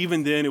 But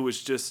even then, it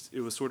was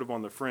sort of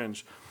on the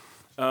fringe.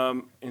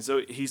 And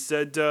so he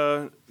said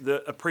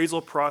the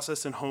appraisal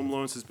process in home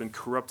loans has been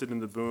corrupted in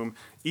the boom.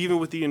 Even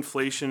with the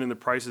inflation and the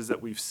prices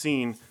that we've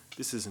seen,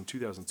 this is in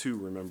 2002,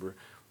 remember,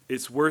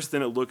 it's worse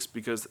than it looks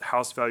because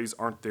house values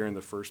aren't there in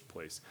the first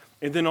place.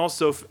 And then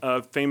also,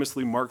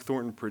 famously, Mark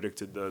Thornton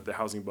predicted the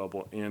housing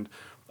bubble. And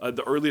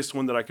the earliest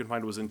one that I could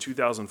find was in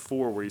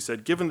 2004, where he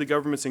said, given the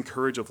government's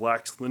encourage of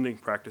lax lending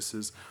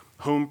practices,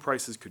 home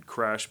prices could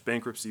crash,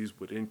 bankruptcies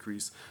would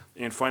increase,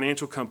 and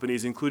financial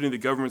companies, including the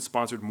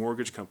government-sponsored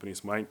mortgage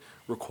companies, might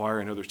require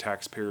another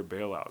taxpayer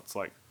bailout. It's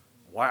like,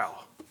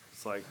 wow.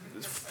 It's like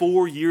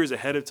 4 years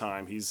ahead of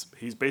time. He's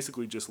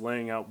basically just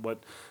laying out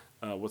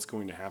what's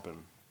going to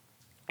happen.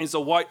 And so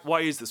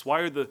why is this? Why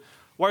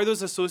are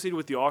those associated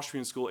with the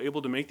Austrian school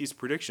able to make these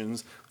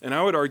predictions? And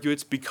I would argue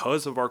it's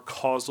because of our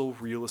causal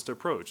realist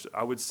approach.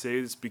 I would say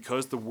it's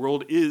because the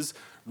world is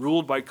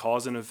ruled by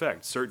cause and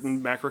effect. Certain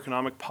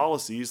macroeconomic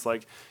policies,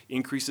 like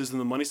increases in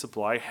the money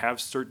supply, have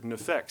certain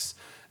effects.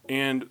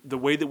 And the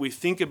way that we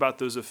think about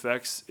those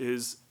effects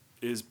is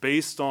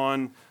based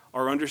on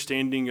our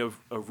understanding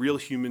of real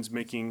humans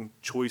making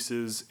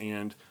choices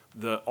and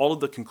all of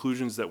the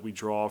conclusions that we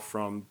draw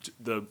from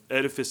the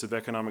edifice of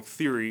economic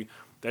theory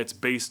that's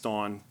based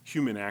on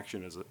human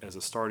action as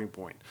a starting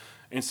point.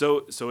 And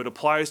so it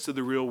applies to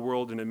the real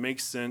world and it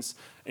makes sense.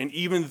 And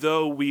even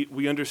though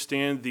we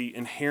understand the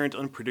inherent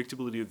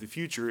unpredictability of the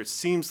future, it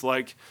seems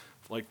like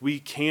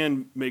we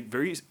can make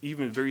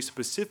very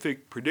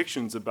specific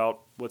predictions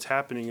about what's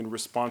happening in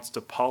response to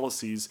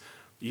policies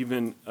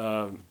even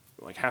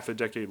like half a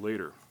decade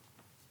later.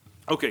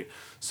 Okay,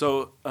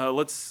 so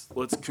let's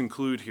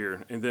conclude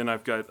here, and then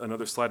I've got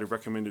another slide of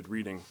recommended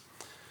reading.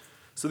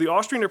 So the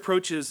Austrian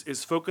approach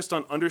is focused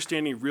on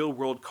understanding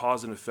real-world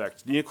cause and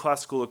effect.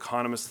 Neoclassical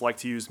economists like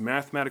to use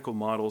mathematical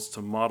models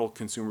to model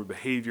consumer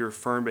behavior,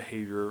 firm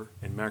behavior,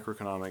 and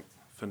macroeconomic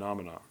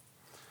phenomena.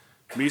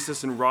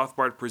 Mises and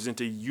Rothbard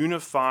present a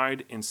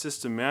unified and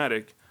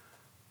systematic,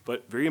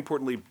 but very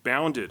importantly,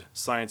 bounded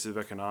science of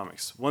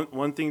economics.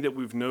 One thing that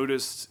we've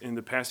noticed in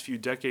the past few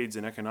decades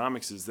in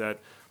economics is that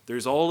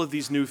there's all of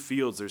these new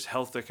fields. There's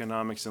health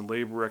economics and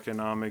labor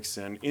economics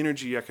and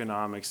energy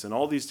economics and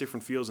all these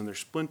different fields, and they're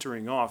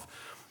splintering off.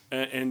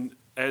 And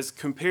as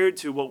compared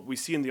to what we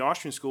see in the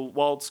Austrian school,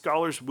 while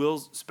scholars will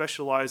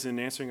specialize in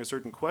answering a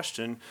certain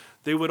question,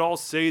 they would all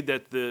say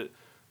that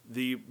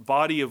the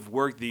body of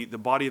work, the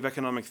body of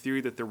economic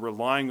theory that they're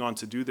relying on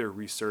to do their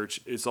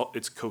research,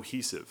 it's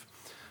cohesive.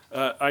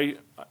 I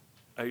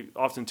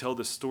often tell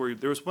this story.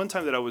 There was one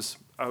time that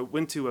I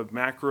went to a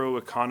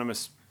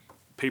macroeconomist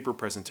paper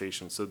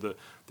presentation. So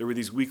there were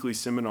these weekly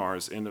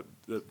seminars, and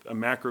a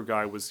macro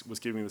guy was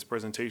giving this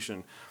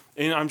presentation.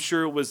 And I'm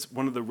sure it was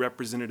one of the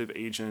representative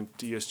agent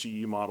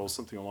DSGE models,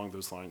 something along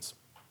those lines.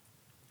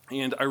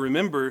 And I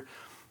remember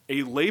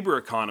a labor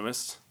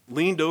economist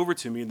leaned over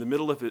to me in the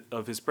middle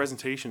of his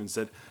presentation and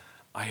said,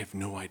 I have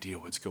no idea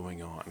what's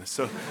going on.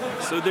 So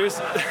there's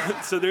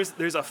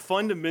a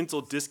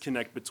fundamental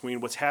disconnect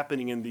between what's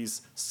happening in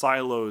these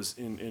silos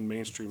in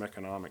mainstream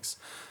economics.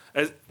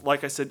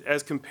 Like I said,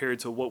 as compared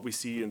to what we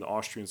see in the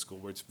Austrian school,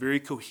 where it's very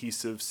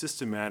cohesive,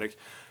 systematic,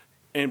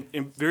 and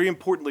very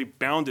importantly,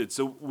 bounded.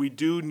 So we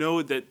do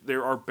know that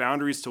there are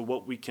boundaries to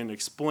what we can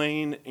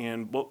explain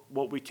and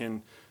what we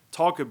can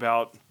talk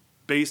about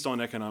based on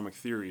economic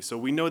theory. So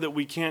we know that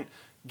we can't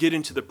get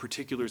into the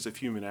particulars of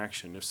human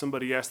action. If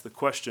somebody asks the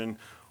question,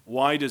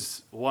 why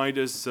does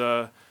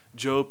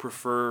Joe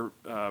prefer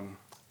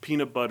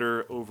peanut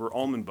butter over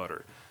almond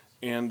butter?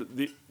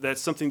 And that's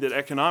something that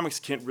economics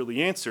can't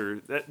really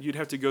answer. That you'd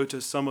have to go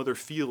to some other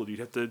field. You'd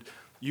have to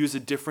use a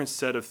different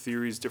set of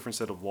theories, different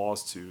set of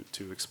laws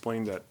to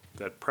explain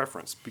that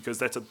preference, because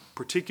that's a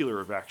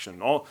particular of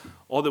action.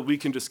 All that we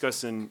can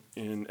discuss in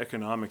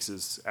economics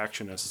is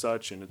action as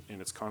such and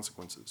its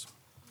consequences.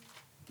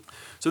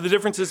 So the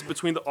differences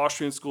between the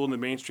Austrian school and the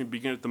mainstream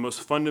begin at the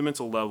most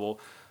fundamental level,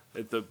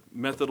 at the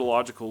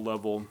methodological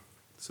level.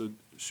 So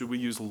should we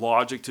use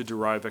logic to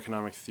derive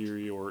economic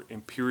theory, or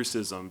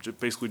empiricism,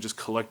 basically just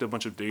collect a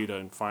bunch of data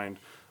and find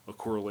a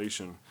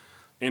correlation?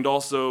 And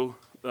also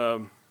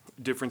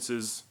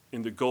differences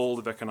in the goal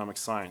of economic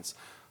science.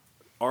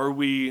 Are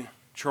we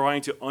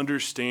trying to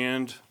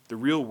understand the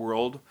real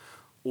world,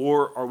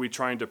 or are we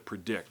trying to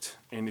predict?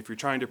 And if you're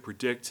trying to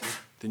predict,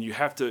 then you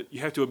have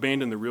to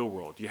abandon the real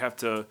world. You have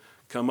to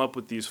come up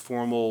with these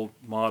formal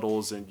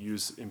models and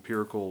use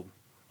empirical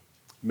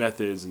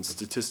methods and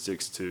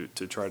statistics to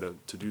try to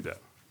do that.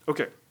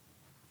 Okay,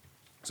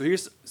 so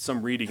here's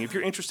some reading. If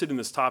you're interested in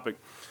this topic,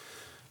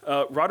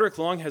 Roderick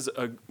Long has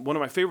one of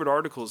my favorite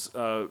articles.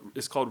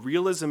 It's called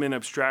Realism and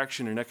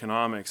Abstraction in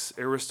Economics,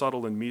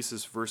 Aristotle and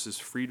Mises versus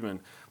Friedman.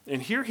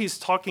 And here he's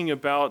talking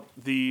about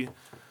the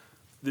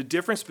the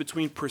difference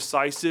between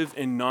precisive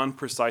and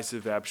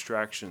non-precisive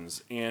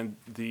abstractions, and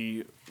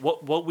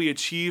what we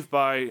achieve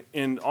by,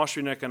 in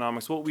Austrian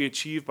economics, what we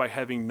achieve by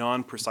having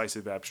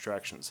non-precisive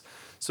abstractions.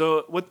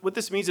 So what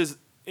this means is,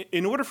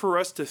 in order for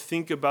us to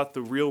think about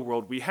the real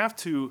world, we have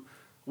to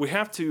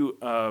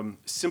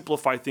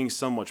simplify things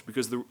so much,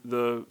 because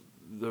the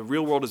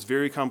real world is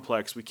very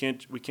complex. We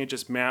can't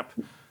just map.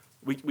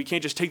 We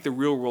can't just take the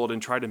real world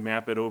and try to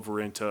map it over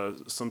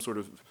into some sort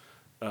of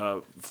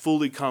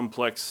fully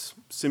complex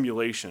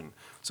simulation.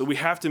 So we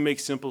have to make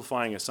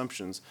simplifying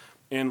assumptions.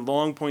 And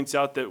Long points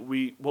out that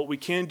what we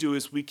can do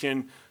is we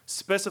can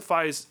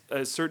specify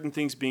certain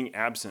things being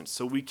absent.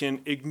 So we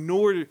can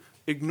ignore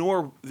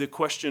the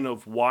question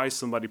of why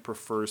somebody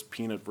prefers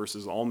peanut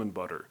versus almond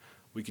butter.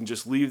 We can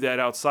just leave that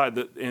outside,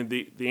 and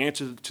the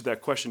answer to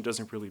that question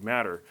doesn't really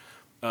matter,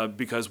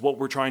 because what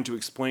we're trying to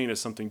explain is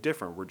something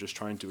different. We're just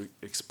trying to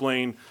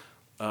explain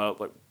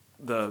like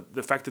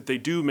the fact that they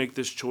do make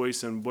this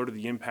choice, and what are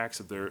the impacts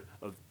of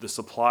the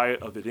supply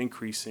of it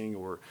increasing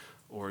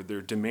or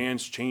their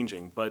demands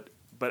changing. But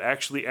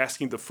actually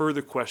asking the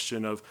further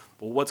question of,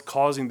 well, what's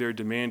causing their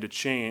demand to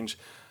change?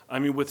 I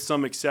mean, with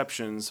some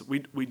exceptions,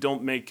 we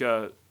don't make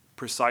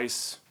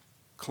precise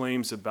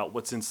claims about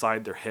what's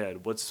inside their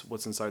head,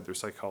 what's inside their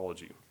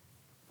psychology.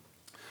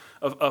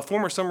 A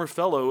former summer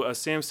fellow,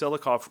 Sam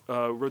Selikoff,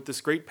 wrote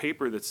this great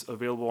paper that's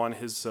available on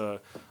his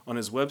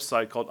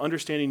website called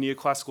 "Understanding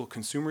Neoclassical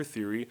Consumer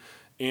Theory,"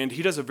 and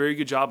he does a very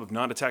good job of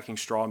not attacking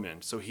straw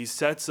men. So he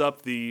sets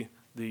up the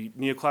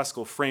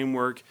neoclassical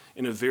framework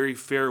in a very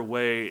fair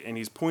way, and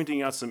he's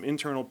pointing out some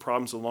internal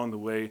problems along the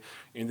way,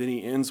 and then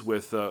he ends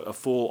with a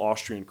full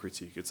Austrian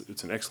critique.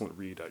 It's an excellent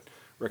read. I'd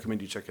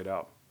recommend you check it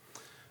out.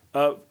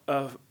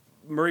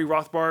 Murray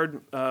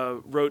Rothbard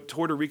wrote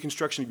Toward a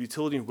Reconstruction of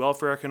Utility and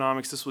Welfare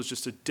Economics. This was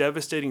just a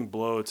devastating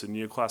blow to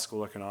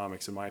neoclassical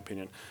economics, in my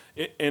opinion.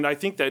 And I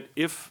think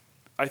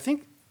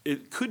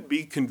it could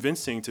be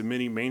convincing to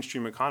many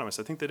mainstream economists.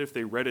 I think that if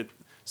they read it,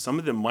 some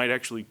of them might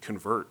actually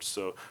convert.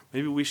 So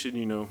maybe we should,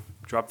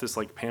 drop this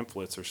like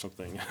pamphlets or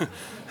something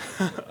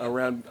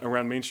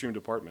around mainstream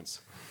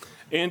departments.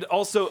 And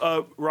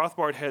also,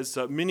 Rothbard has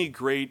many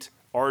great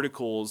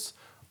articles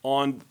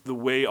on the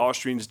way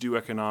Austrians do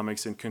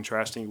economics and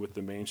contrasting with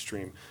the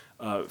mainstream,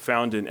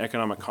 found in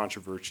Economic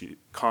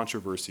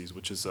Controversies,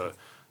 which is a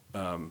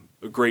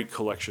great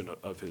collection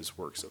of his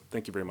work. So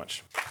thank you very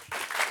much.